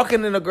 I'm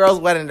walking in a girl's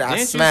wedding that I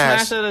Didn't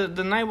smashed. you smash her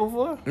the night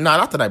before? No,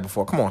 not the night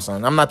before. Come on,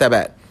 son. I'm not that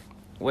bad.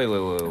 Wait.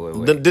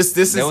 This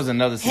is There was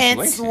another situation.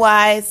 Hence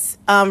why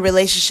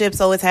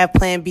relationships always have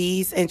plan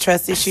Bs and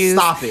trust issues.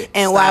 Stop it.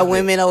 And Stop why it.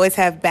 women always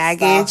have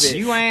baggage. Stop it.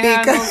 You ain't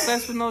had no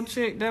sex with no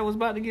chick that was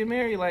about to get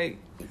married. Like,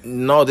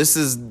 No, this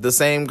is the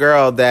same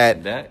girl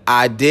that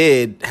I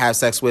did have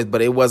sex with,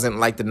 but it wasn't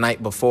like the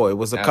night before. It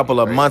was a couple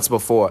of months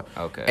before.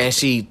 Okay. And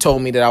she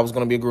told me that I was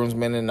going to be a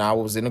groomsman, and I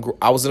was a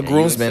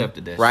groomsman,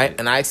 accepted that right? shit.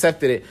 And I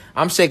accepted it.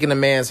 I'm shaking the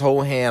man's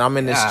whole hand. I'm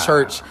in this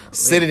church,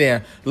 sitting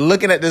there,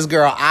 looking at this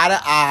girl eye to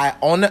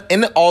eye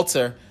in the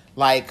altar.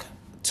 Like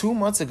 2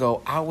 months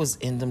ago, I was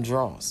in them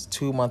draws.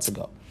 2 months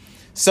ago.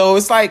 So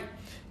it's like,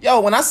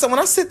 yo, when I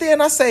sit there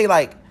and I say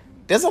like,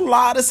 there's a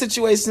lot of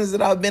situations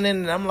that I've been in,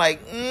 and I'm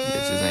like, bitches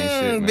ain't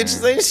shit, man.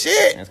 Bitches ain't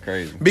shit. That's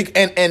crazy.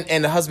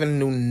 And the husband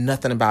knew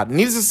nothing about it.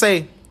 Needless to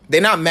say,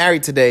 they're not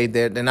married today.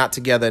 They're not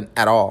together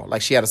at all.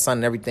 Like, she had a son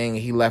and everything, and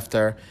he left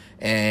her,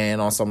 and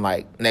on some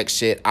like next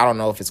shit. I don't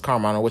know if it's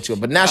karma or what you,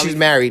 but now she's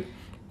married.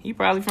 He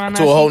probably found out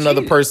to a whole she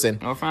nother cheated. person,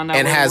 Or found out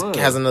and what it has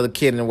was. another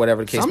kid and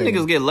whatever the case. Some may be.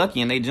 niggas get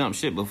lucky and they jump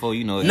shit before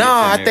you know it. No,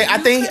 I think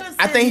could've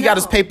I said think he got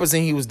his no. papers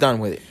and he was done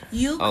with it.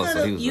 You Oh,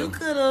 so he could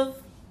was have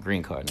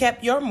green card.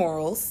 kept your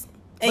morals.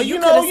 And But you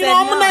you could have know, said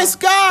I'm no. a nice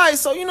guy,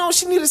 so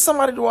she needed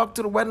somebody to walk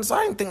to the wedding, so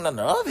I didn't think nothing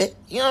of it.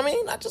 You know what I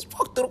mean? I just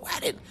walked to the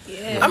wedding.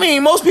 Yeah. I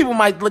mean, most people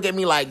might look at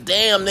me like,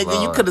 "Damn, nigga, you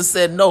Lord. could have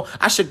said no."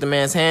 I shook the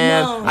man's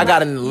hand. No, I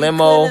got in the you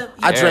limo. could've-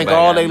 I you drank Everybody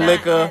all got their not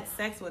liquor. had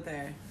sex with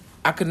her.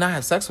 I could not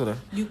have sex with her.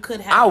 You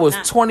could have. I was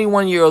not.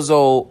 21 years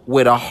old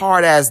with a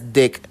hard ass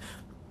dick,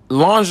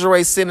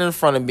 lingerie sitting in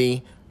front of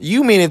me.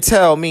 You mean to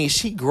tell me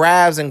she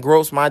grabs and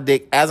gropes my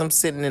dick as I'm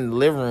sitting in the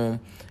living room,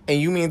 and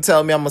you mean to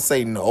tell me I'm gonna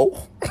say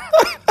no?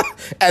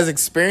 As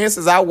experienced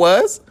as I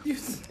was,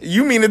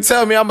 you mean to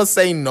tell me I'm gonna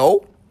say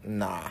no?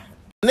 Nah.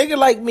 A nigga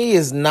like me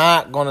is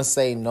not gonna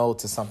say no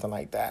to something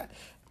like that.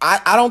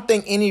 I don't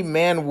think any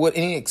man would,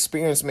 any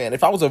experienced man.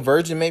 If I was a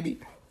virgin, maybe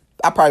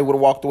I probably would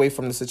have walked away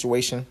from the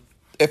situation.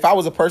 If I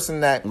was a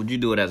person that Would you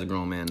do it as a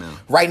grown man now?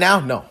 right now,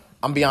 no.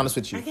 I'm be honest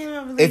with you. I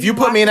can't believe If you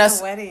put me in walked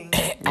that, wedding. I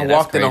Yeah, that's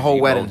walked in a crazy. whole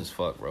You wedding. bold as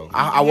fuck, bro.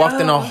 I walked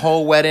in a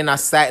whole wedding. I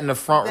sat in the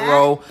front That-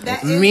 row.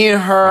 that Me is-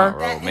 and her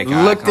Front row, make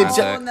looked eye at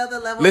contact. Another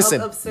level Listen,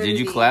 of absurdity. Did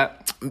you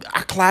clap?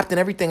 I clapped and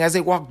everything as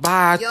they walked by.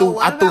 I Yo, threw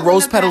what I threw about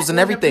rose when the petals and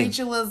when the everything.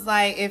 preacher was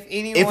like, if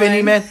anyone, If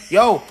any man,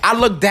 yo, I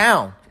looked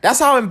down. That's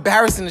how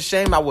embarrassed and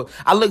ashamed I was.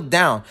 I looked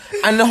down,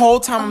 and the whole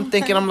time I'm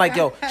thinking, I'm like,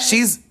 yo,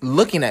 she's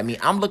looking at me.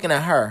 I'm looking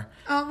at her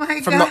oh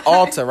my from god, the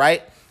altar,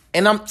 right?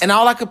 And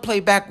all I could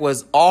play back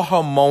was all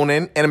her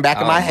moaning in the back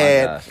of Oh my my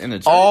head. gosh. In the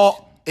church?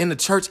 All in the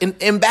church.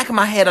 In back of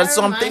my head. That's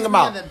what I'm thinking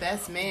about. The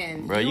best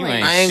man, Bro, you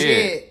ain't ain't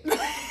shit.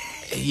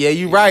 shit. Yeah,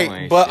 you right.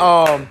 ain't But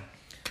shit.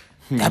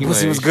 that You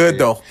pussy ain't was good shit.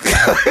 though.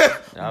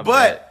 I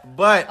bet.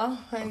 but Oh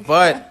my god.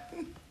 but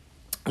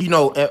you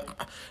know,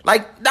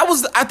 like that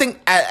was, I think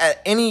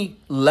at any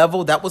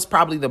level, that was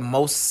probably the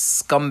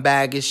most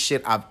scumbagish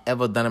shit I've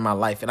ever done in my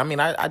life. And I mean,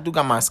 I do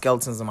got my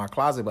skeletons in my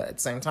closet, but at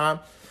the same time,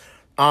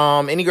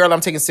 any girl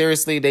I'm taking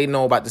seriously, they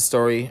know about the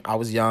story. I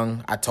was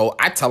young. I tell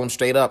them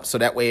straight up, so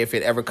that way if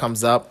it ever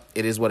comes up,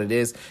 it is what it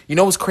is. You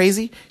know what's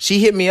crazy? She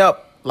hit me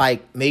up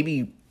like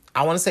maybe,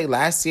 I want to say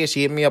last year.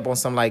 She hit me up on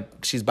some like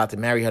she's about to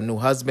marry her new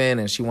husband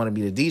and she want to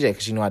be the DJ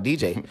because she know I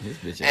DJ.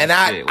 This bitch And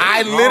ain't shit. What I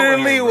is wrong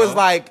literally with her, was bro?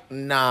 like,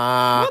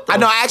 nah. What the I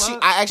know. fuck?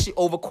 I actually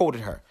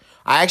overquoted her.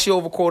 I actually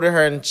overquoted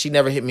her, and she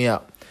never hit me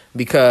up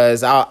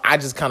because I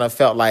just kind of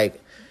felt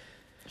like,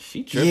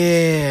 She tripping.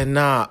 yeah,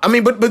 nah. I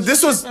mean, but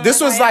this was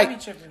Miami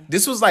like tripping.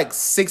 this was like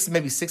 6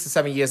 or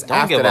 7 years Don't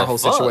after give that a whole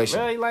fuck, situation.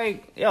 Bro.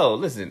 Like, yo,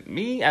 listen,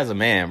 me as a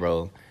man,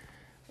 bro.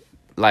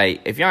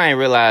 Like, if y'all ain't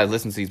realize,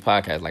 listen to these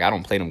podcasts, like, I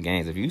don't play them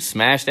games. If you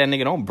smash that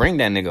nigga, don't bring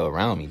that nigga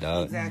around me,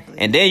 dog. Exactly.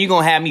 And then you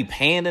gonna have me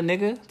paying the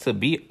nigga to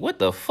be, what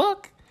the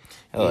fuck?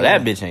 Oh,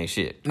 that bitch ain't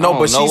shit. No, I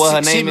but don't know what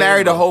her she name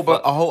married is, a whole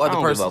but a whole I other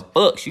don't person. Give a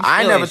fuck. She I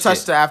still never ain't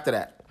touched shit. her after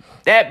that.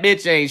 That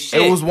bitch ain't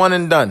shit. It was one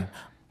and done.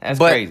 That's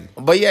but, crazy.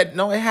 But yeah,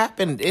 no, it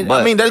happened. I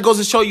But- mean, that goes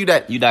to show you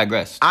that You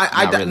digress.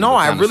 I Not really, no, but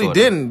I kinda, really sorta.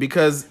 didn't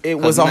because it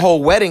was a man-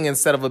 whole wedding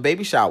instead of a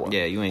baby shower.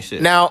 Yeah, you ain't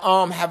shit. Now,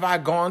 have I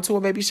gone to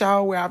a baby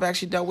shower where I've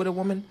actually dealt with a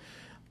woman?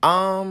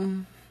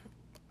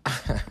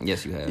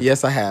 Yes, you have.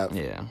 Yes, I have.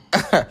 Yeah.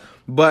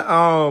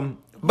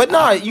 But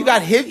no, you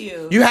got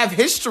you. you have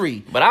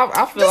history. But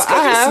I feel Just like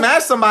I because you have.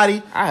 smash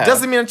somebody I have.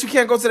 doesn't mean that you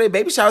can't go to their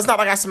baby shower. It's not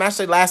like I smashed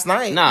it last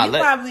night. Nah, You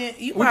let,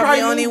 probably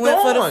probably only moved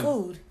went for the on.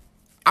 food.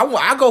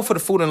 I go for the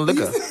food and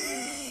liquor.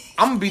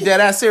 I'm gonna be dead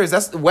ass serious.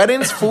 That's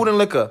weddings, food and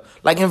liquor.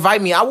 Like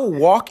invite me. I will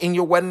walk in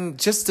your wedding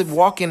just to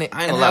walk in it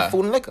I ain't and gonna have lie.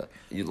 food and liquor.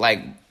 you,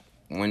 like,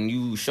 when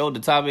you showed the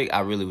topic,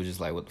 I really was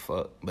just like, what the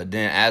fuck? But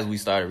then as we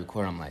started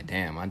recording, I'm like,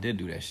 damn, I did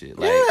do that shit.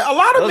 Like, Yeah, a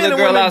lot of there was men a and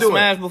girl women I do it.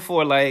 smashed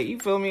before, like, you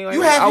feel me? Like,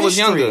 You have I was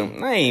history.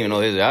 younger. I ain't even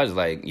know history. I was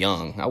like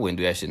young. I wouldn't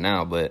do that shit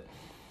now, but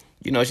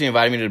you know, she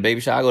invited me to the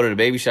baby shower. I go to the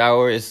baby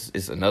shower. It's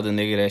another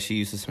nigga that she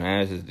used to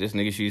smash. It's this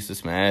nigga she used to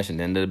smash, and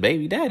then the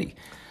baby daddy.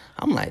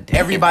 I'm like, damn.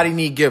 Everybody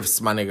need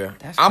gifts, my nigga.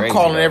 That's I'm crazy,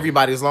 calling bro.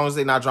 everybody as long as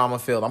they're not drama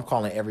filled. I'm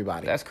calling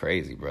everybody. That's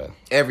crazy, bro.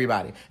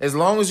 Everybody. As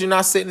long as you're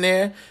not sitting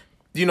there,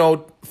 you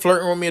know,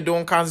 flirting with me or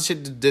doing kinds of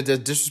shit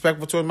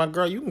disrespectful towards my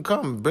girl, you can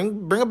come.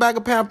 Bring a bag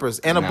of Pampers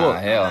and a Nah, book.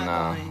 hell I'm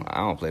nah. not going. I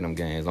don't play them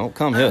games. Don't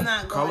come I'm here.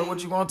 not Call going. it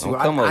what you want to. Don't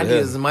I come over need here.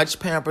 as much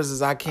Pampers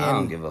as I can. I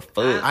don't give a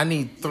fuck. I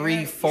need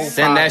 3, 4, 5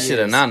 Send that shit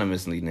years.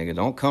 anonymously, nigga.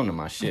 Don't come to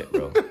my shit,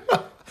 bro.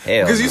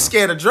 Hell, Because you nah.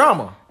 scared of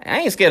drama.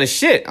 I ain't scared of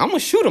shit. I'm gonna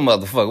shoot a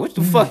motherfucker. What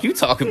the fuck you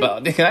talking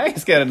about, nigga? I ain't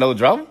scared of no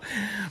drama.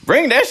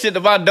 Bring that shit to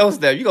my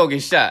doorstep. You gonna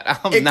get shot.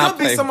 I'm It not could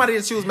be playing. somebody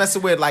that she was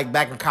messing with like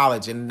back in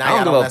college, and now I y'all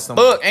don't don't give a mess no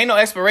more. fuck. Ain't no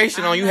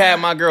expiration on you had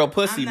my girl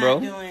pussy, I'm bro.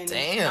 not doing,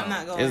 Damn. I'm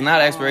not going. It's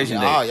not expiration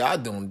date. Y'all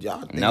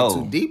thinking No,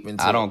 too deep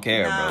into I don't it.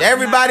 care, Nah. bro.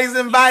 Everybody's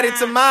invited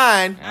to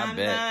mine. I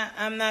bet.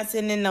 I'm not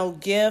sending no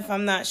gift.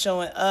 I'm not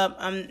showing up.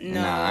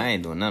 No. Nah, I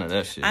ain't doing none of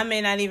that shit. I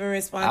may not even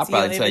respond I'll to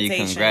your probably tell you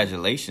invitation.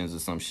 congratulations or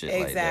some shit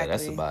like that.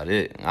 That's Exactly. about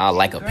it. I'll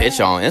like a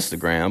picture on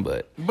Instagram,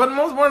 but But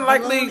more than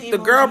likely, Balloon the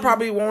girl emoji.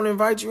 probably won't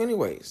invite you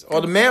anyways.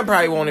 Or the man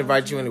probably won't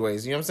invite you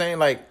anyways. You know what I'm saying?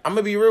 Like, I'm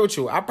going to be real with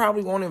you. I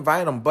probably won't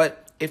invite them.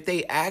 But if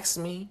they ask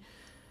me,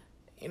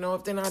 You know,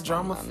 if they're not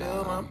drama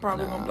filled, I'm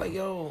probably gonna be like,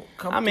 yo,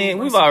 come. I mean,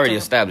 we've already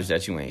established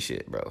that you ain't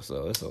shit, bro.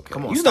 So it's okay.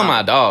 Come on, you still stop.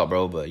 my dog,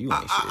 bro, but you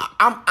ain't shit.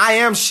 I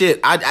am shit.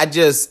 I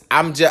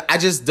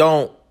just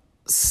don't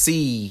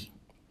see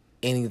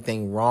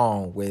anything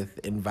wrong with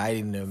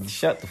inviting them.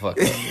 Shut the fuck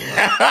up.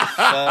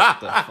 Shut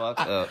the fuck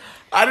up.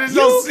 I just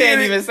You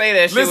can't even say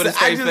that shit with a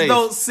straight I just face.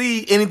 don't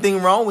see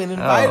anything wrong with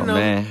inviting them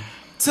man.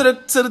 to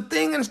the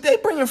thing, and they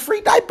bringing free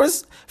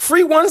diapers,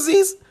 free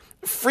onesies,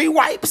 free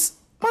wipes.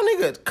 My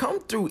nigga, come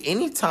through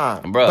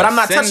anytime. Bro, but I'm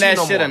not send touching that you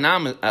no shit more.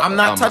 anonymous. I'm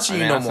not touching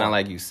you no I more. sound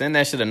like you. Send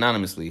that shit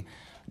anonymously.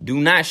 Do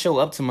not show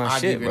up to my I'll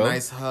shit, give you bro. a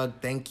nice hug.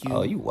 Thank you.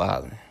 Oh, you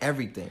wildin'.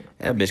 Everything.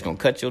 That bitch gonna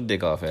cut your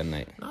dick off at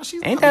night. No,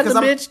 she's Ain't not, that the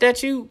because bitch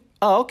that you?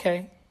 Oh,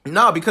 okay.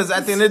 No, because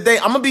at the end of the day,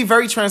 I'm gonna be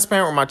very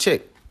transparent with my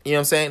chick. You know what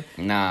I'm saying?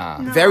 Nah.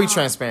 Very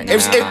transparent.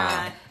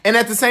 Nah. And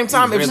at the same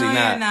time, He's if really she,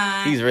 not.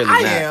 not. He's really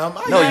I not. am.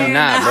 No, I you're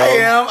not, bro.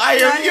 I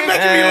am. You're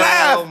making me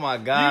laugh. Oh my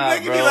god, You're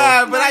making bro. me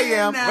laugh, but I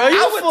am. Bro,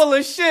 you full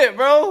of shit,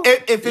 bro.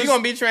 If you it's-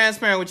 gonna be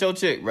transparent with your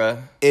chick, bro.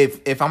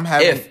 If I'm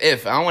having,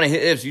 If I don't want to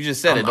hit ifs, you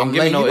just said it. Don't I'm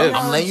give me letting no you ifs. know,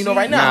 I'm letting you know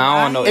right now. Nah,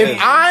 I don't know if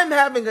ifs. I'm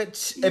having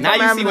a, Now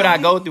you see what I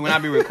go through when I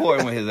be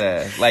recording with his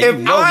ass. Like If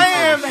you know I he full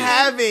of am shit.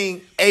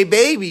 having a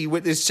baby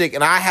with this chick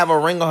and I have a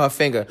ring on her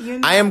finger,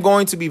 I am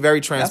going to be very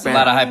That's a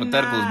transparent. lot of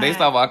hypotheticals based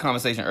off our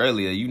conversation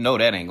earlier. You know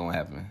that ain't gonna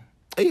happen.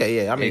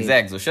 Yeah. I mean,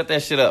 Exactly. So shut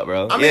that shit up,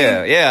 bro. I mean-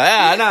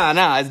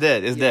 Nah. It's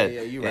dead. It's dead.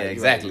 yeah, you right, you right,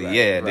 exactly. you right,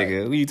 Yeah, you right.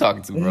 nigga. Who you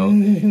talking to, bro?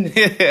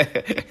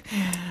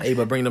 Hey,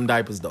 but bring them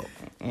diapers though.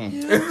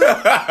 Mm.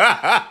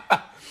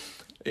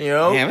 You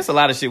know, Damn, it's a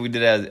lot of shit we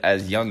did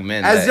as young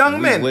men. As that young we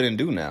men. wouldn't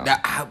do now.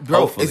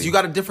 bro, Hopefully. you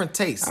got a different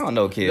taste. I don't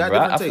know, You kid, got a bro.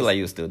 different I feel taste. like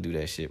you'll still do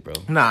that shit, bro.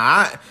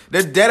 Nah,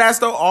 the dead ass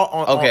though.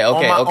 On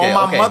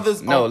my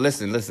mother's. No, on-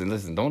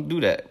 listen. Don't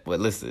do that. But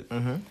listen.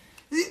 Mm-hmm.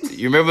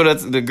 You remember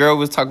the girl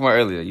we was talking about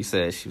earlier? You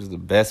said she was the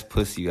best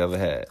pussy you ever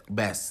had.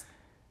 best.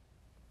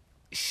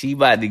 She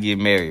about to get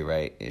married,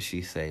 right? And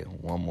she say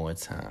one more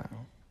time.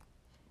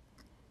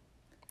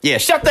 Yeah,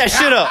 shut that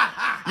shit up.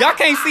 Y'all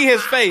can't see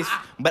his face,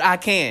 but I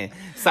can.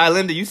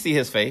 Silinda, you see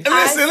his face.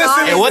 Listen.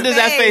 And what does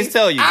that face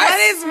tell you? What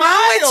is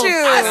wrong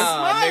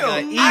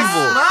with you?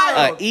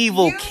 Nigga,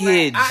 evil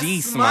kid G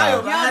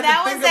smile. smiled. Yo, I had to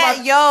that think was that.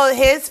 about- Yo,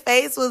 his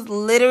face was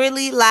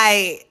literally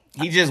like,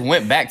 He just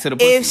went back to the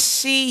pussy.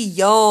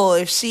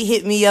 if she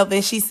hit me up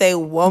and she say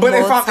one But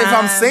more if time.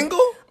 I'm single,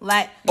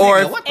 like, or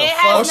Nigga, if, what the it fuck?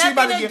 has she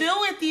about nothing to to get- do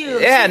with you.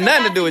 It had She's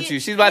nothing to about do with you.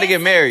 She's about to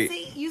get married.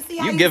 You see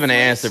how You giving the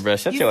switch? answer, bro.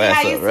 Shut You your see ass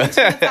how up, you bro. switch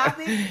the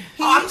topic?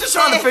 I'm just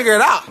trying to figure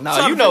it out.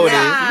 No, you know what it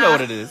is. You know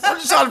what it is. I'm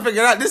just trying to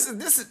figure it out. This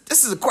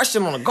is a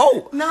question on the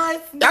go. No,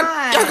 it's Y'all-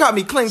 not. y'all got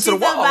me clinging to the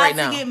wall right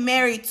now. She's about to get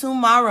married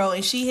tomorrow,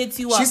 and she hits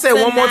you up. She said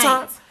one more tonight.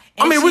 time.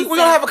 I And mean, she we're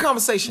gonna said- have a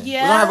conversation.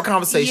 Yeah, We're gonna have a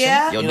conversation.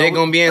 yeah. Your You dick know,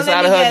 gonna be Well, inside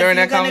let of me her guess, during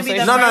you're that gonna be the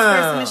conversation? No, first no,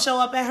 person no. to show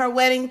up at her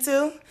wedding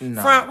too.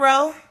 No. Front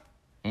row.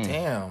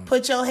 Damn.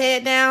 Put your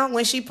head down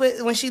when she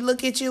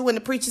look at you when the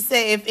preacher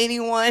say, if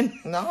anyone.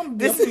 No, I'm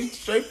definitely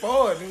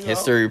straightforward. You know?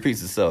 History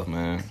repeats itself,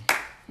 man.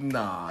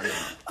 Nah.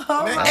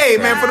 Oh Man, my hey,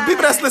 man, for the God.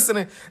 people that's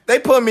listening, they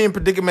put me in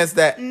predicaments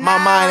that my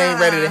mind ain't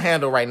ready to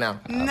handle right now.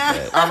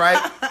 All right?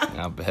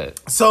 I bet.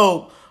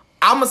 So,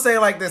 I'm going to say it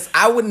like this.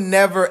 I would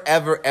never,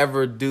 ever,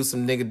 ever do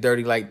some nigga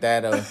dirty like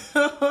that.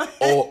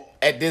 Or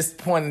at this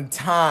point in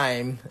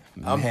time,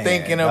 I'm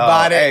thinking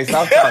about Hey, it.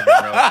 stop talking,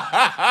 bro.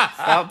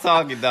 Stop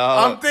talking,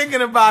 dog. I'm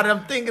thinking about it.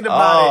 I'm thinking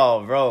about it.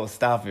 Oh, bro,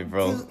 stop it,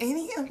 bro. Do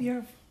any of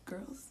your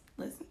girls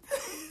listen?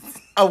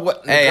 Oh,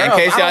 what? Hey, in Girls,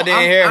 case y'all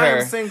didn't hear her.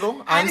 I'm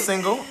single. I'm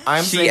single.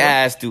 She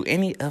asked, "Do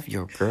any of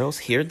your girls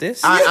hear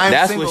this?" I'm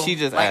That's single. what she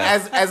just like,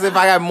 asked. as if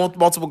I have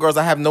multiple girls.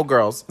 I have no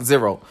girls.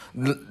 Zero.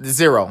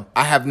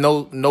 I have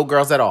no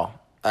girls at all.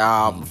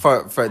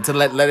 To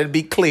let it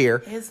be clear.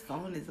 His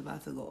phone is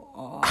about to go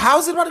off. How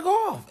is it about to go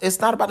off? It's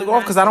not about to go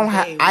off because I don't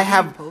have. I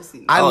have.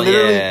 I Oh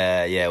literally.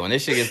 yeah. When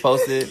this shit gets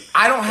posted,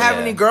 I don't have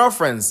Yeah. any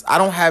girlfriends. I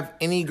don't have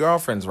any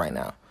girlfriends right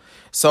now,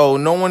 so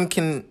no one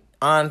can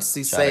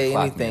honestly Try to say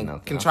clock me, anything.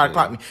 no, Can I try to feel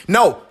clock you. me.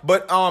 No,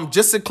 but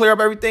just to clear up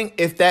everything,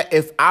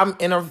 if I'm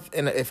in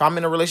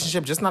a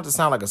relationship, just not to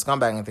sound like a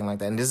scumbag or anything like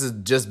that, and this is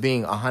just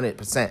being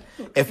 100%.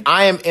 If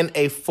I am in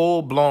a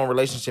full blown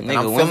relationship, and nigga,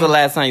 I'm when's the feeling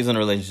last time you was in a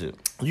relationship?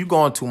 you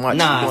going too much. You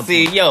Nah, going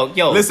see, too much.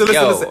 yo, Listen.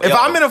 If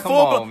I'm in a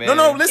full blown,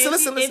 no, listen.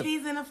 If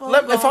he's in a full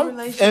If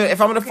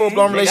I'm in a full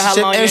blown Nigga, how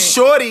relationship, long and you-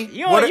 shorty,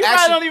 You what probably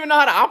actually- don't even know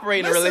how to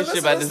operate in a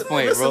relationship at this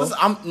point, bro.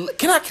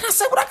 Can I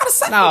say what I gotta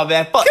say? Nah,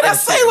 man, fuck Can I that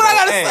say shit, what I bro.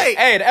 gotta Hey, say?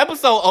 Hey, the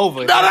episode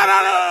over.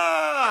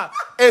 No.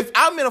 If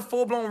I'm in a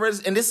full blown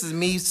relationship, and this is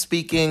me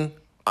speaking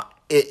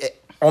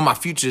on my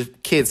future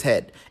kid's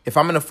head, if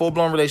I'm in a full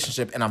blown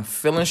relationship and I'm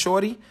feeling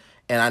shorty,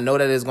 and I know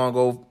that it's gonna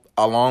go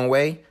a long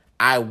way,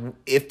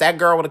 if that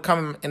girl would have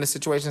come in a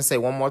situation and say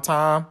one more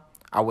time,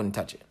 I wouldn't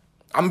touch it.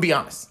 I'm gonna be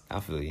honest. I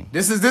feel you.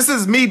 This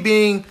is me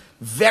being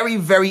very,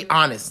 very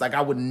honest. Like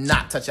I would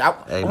not touch it. I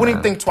wouldn't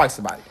even think twice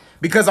about it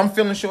because I'm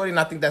feeling shorty, and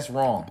I think that's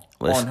wrong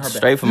Well, on her.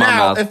 straight from my now,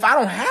 mouth. if I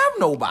don't have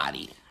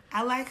nobody.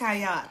 I like how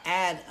y'all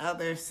add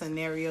other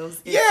scenarios.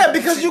 into Yeah, the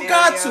because you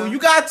scenario.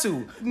 got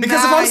to.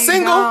 Because Nah, if I'm you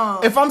single,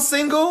 don't. if I'm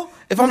single,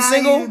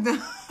 Nah, you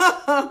don't.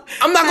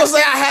 I'm not gonna say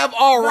I have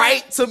all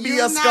right to be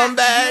a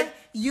scumbag.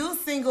 You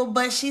single,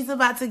 but she's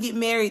about to get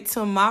married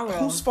tomorrow.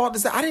 Whose fault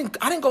is that? I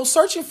didn't go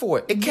searching for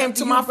it. It came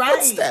to my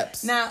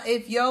footsteps. Now,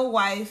 if your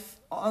wife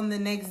on the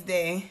next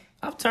day,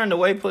 I've turned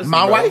away pussy.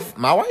 My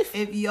bro. wife.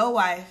 if your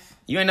wife,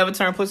 You ain't never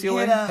turned pussy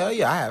away? Hit up. Hell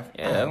yeah, I have.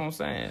 Yeah, that's what I'm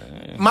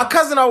saying. My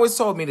cousin always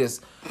told me this.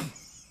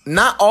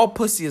 Not all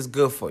pussy is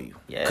good for you.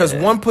 Yeah. Because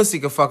one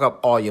pussy can fuck up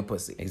all your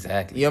pussy.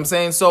 Exactly. You know what I'm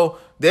saying? So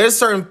there's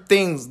certain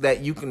things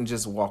that you can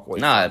just walk away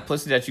Nah, from.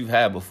 pussy that you've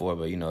had before,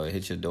 but it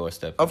hits your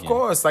doorstep. Of again.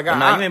 course. Like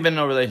But I you ain't been in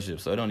no relationship,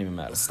 so it don't even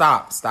matter.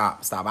 Stop.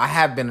 I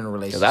have been in a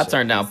relationship. Because I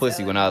turned down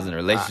pussy when I was in a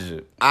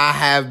relationship. I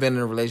have been in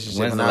a relationship.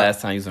 When's the and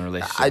last time you was in a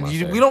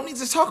relationship? we don't need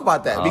to talk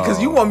about that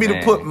because you Oh, want me to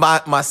man. put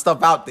my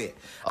stuff out there.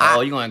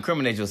 You gonna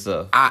incriminate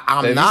yourself?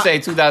 I'm if not- you say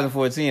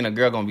 2014, a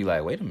girl gonna be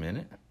like, "Wait a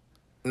minute."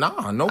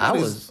 Nah,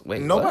 nobody's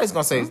Nobody's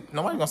gonna say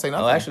nothing.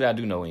 Oh, actually, I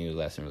do know when you was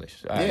last in a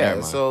relationship. All right, never yeah.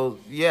 mind. So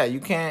yeah, you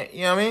can't.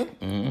 You know what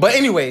I mean? But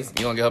anyways,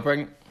 you gonna get her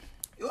pregnant?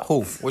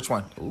 who? Which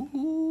one?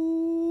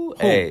 Ooh.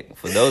 Hey,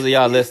 for those of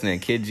y'all listening,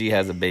 Kid G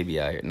has a baby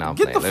out here. No, I'm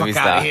Get playing. the Let me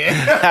fuck out stop.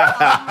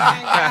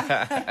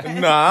 of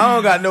here. No, I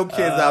don't got no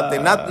kids out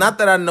there. Not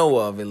that I know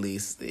of, at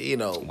least.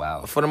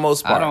 Wow. For the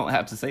most part. I don't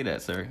have to say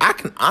that, sir. I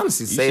can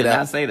honestly You say should that.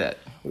 not say that.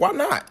 Why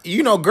not?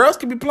 Girls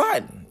can be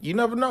plotting. You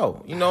never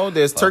know.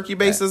 There's turkey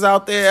bases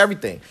out there,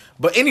 everything.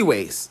 But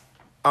anyways,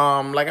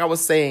 like I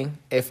was saying,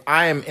 if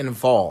I am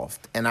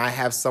involved and I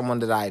have someone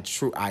that I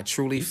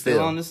truly You feel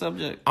still on the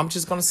subject? I'm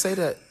just gonna say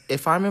that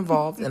if I'm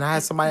involved and I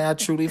have somebody I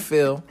truly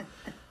feel,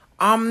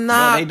 I'm Bro,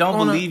 not. they don't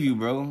gonna- believe you,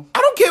 bro. I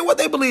don't care what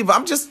they believe.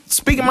 I'm just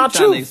speaking my You trying to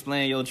truth.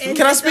 explain your truth.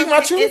 Can I speak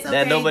my truth? It's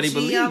That nobody G,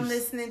 believes. I'm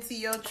listening to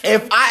your truth.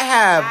 If I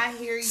have I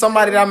hear you.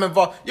 somebody that I'm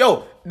involved,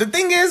 the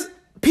thing is,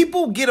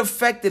 people get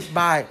affected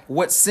by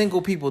what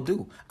single people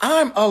do.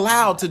 I'm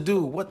allowed to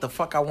do what the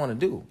fuck I want to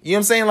do. You know what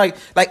I'm saying? Like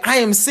I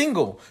am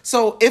single.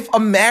 So if a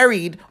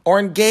married or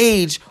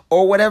engaged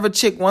or whatever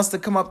chick wants to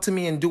come up to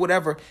me and do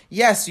whatever,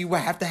 yes, you would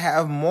have to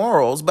have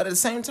morals. But at the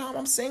same time,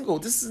 I'm single.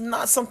 This is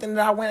not something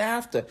that I went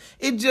after.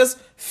 It just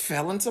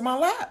fell into my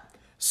lap.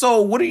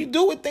 So what do you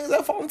do with things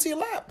that fall into your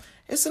lap?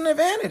 It's an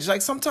advantage.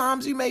 Like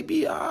sometimes you may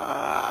be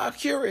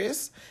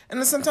curious, and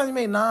then sometimes you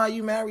may,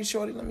 you married,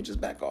 shorty, let me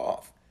just back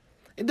off.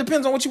 It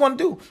depends on what you want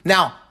to do.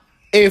 Now,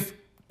 if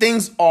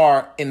things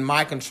are in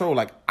my control,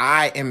 like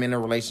I am in a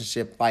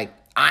relationship, like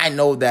I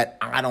know that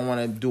I don't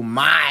want to do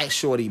my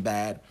shorty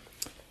bad,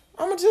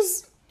 I'm going to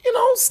just,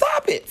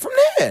 stop it from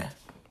there.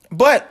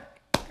 But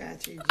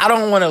I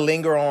don't want to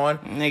linger on.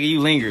 Nigga, you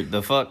lingered.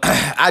 The fuck?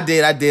 I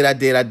did.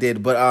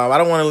 But I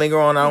don't want to linger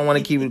on. I don't want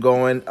to keep it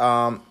going.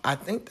 I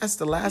think that's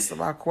the last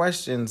of our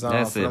questions.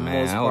 That's for it, the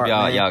man. most I hope part,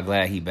 y'all man. y'all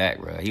glad he back,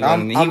 bro. He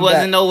I'm wasn't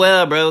back.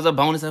 nowhere, bro. It was a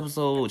bonus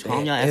episode.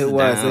 Calm your asses It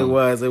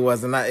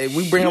was. And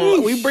we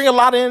bring a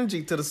lot of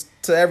energy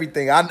to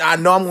everything. I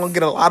know I'm gonna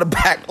get a lot of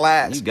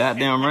backlash. You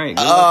goddamn right.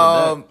 Good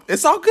luck with that.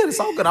 It's all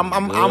good.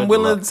 I'm Good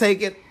willing luck. to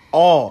take it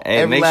all. Hey,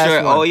 every make last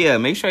sure. one. Oh yeah,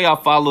 make sure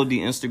y'all follow the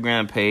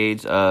Instagram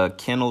page,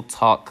 Kennel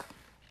Talk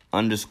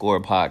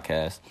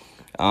 _podcast.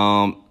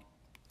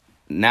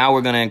 Now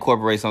we're gonna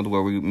incorporate something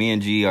where me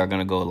and G are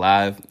gonna go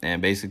live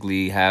and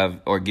basically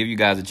give you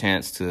guys a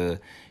chance to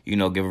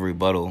give a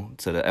rebuttal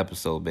to the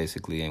episode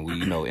basically, and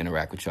we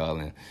interact with y'all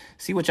and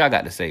see what y'all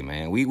got to say,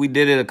 man. We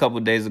did it a couple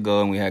of days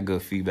ago and we had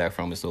good feedback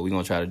from it, so we're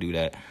gonna try to do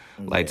that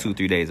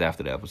 2-3 days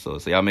after the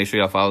episode. So y'all make sure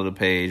y'all follow the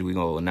page. We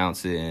gonna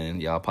announce it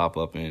and y'all pop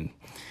up and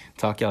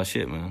talk y'all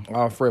shit, man.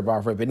 Off rip.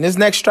 And this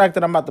next track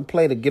that I'm about to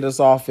play to get us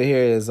off of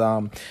here is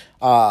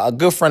a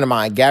good friend of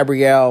mine,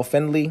 Gabrielle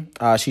Findley.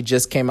 She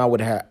just came out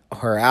with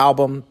her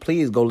album.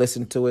 Please go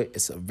listen to it.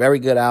 It's a very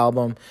good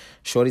album.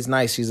 Shorty's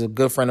nice. She's a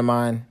good friend of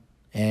mine.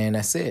 And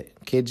that's it.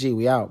 Kid G,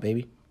 we out,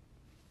 baby.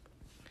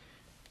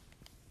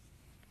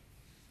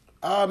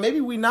 Maybe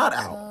we not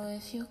out.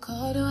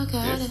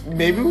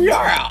 Maybe we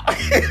are out.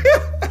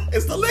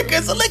 It's the liquor.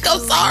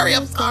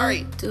 I'm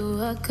sorry.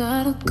 Do I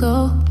gotta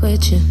go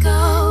with you?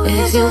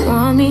 If you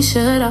want me,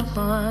 should I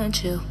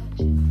want you?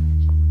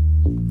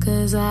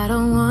 'Cause I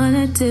don't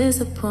wanna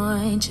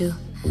disappoint you.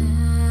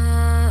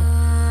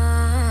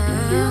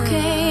 You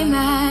came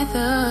at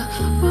the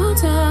wrong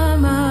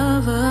time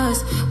of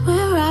us,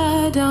 where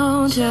I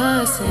don't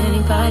trust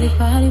anybody,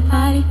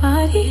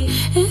 party.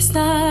 It's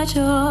not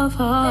your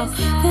fault.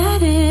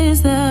 That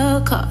is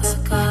the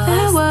cost.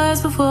 That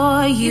was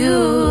before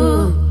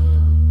you.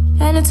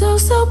 And it's all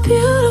so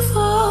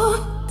beautiful,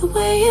 the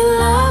way you're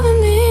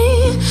loving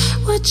me,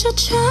 what you're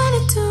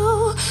trying to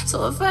do,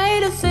 so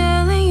afraid of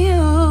failing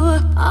you.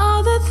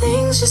 All the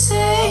things you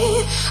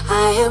say,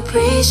 I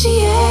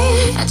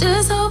appreciate. I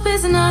just hope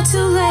it's not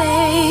too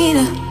late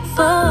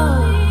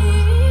for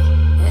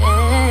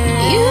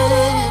you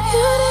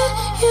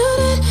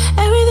did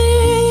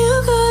everything you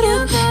could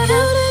have.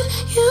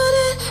 You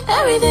did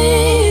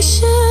everything you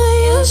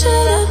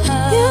should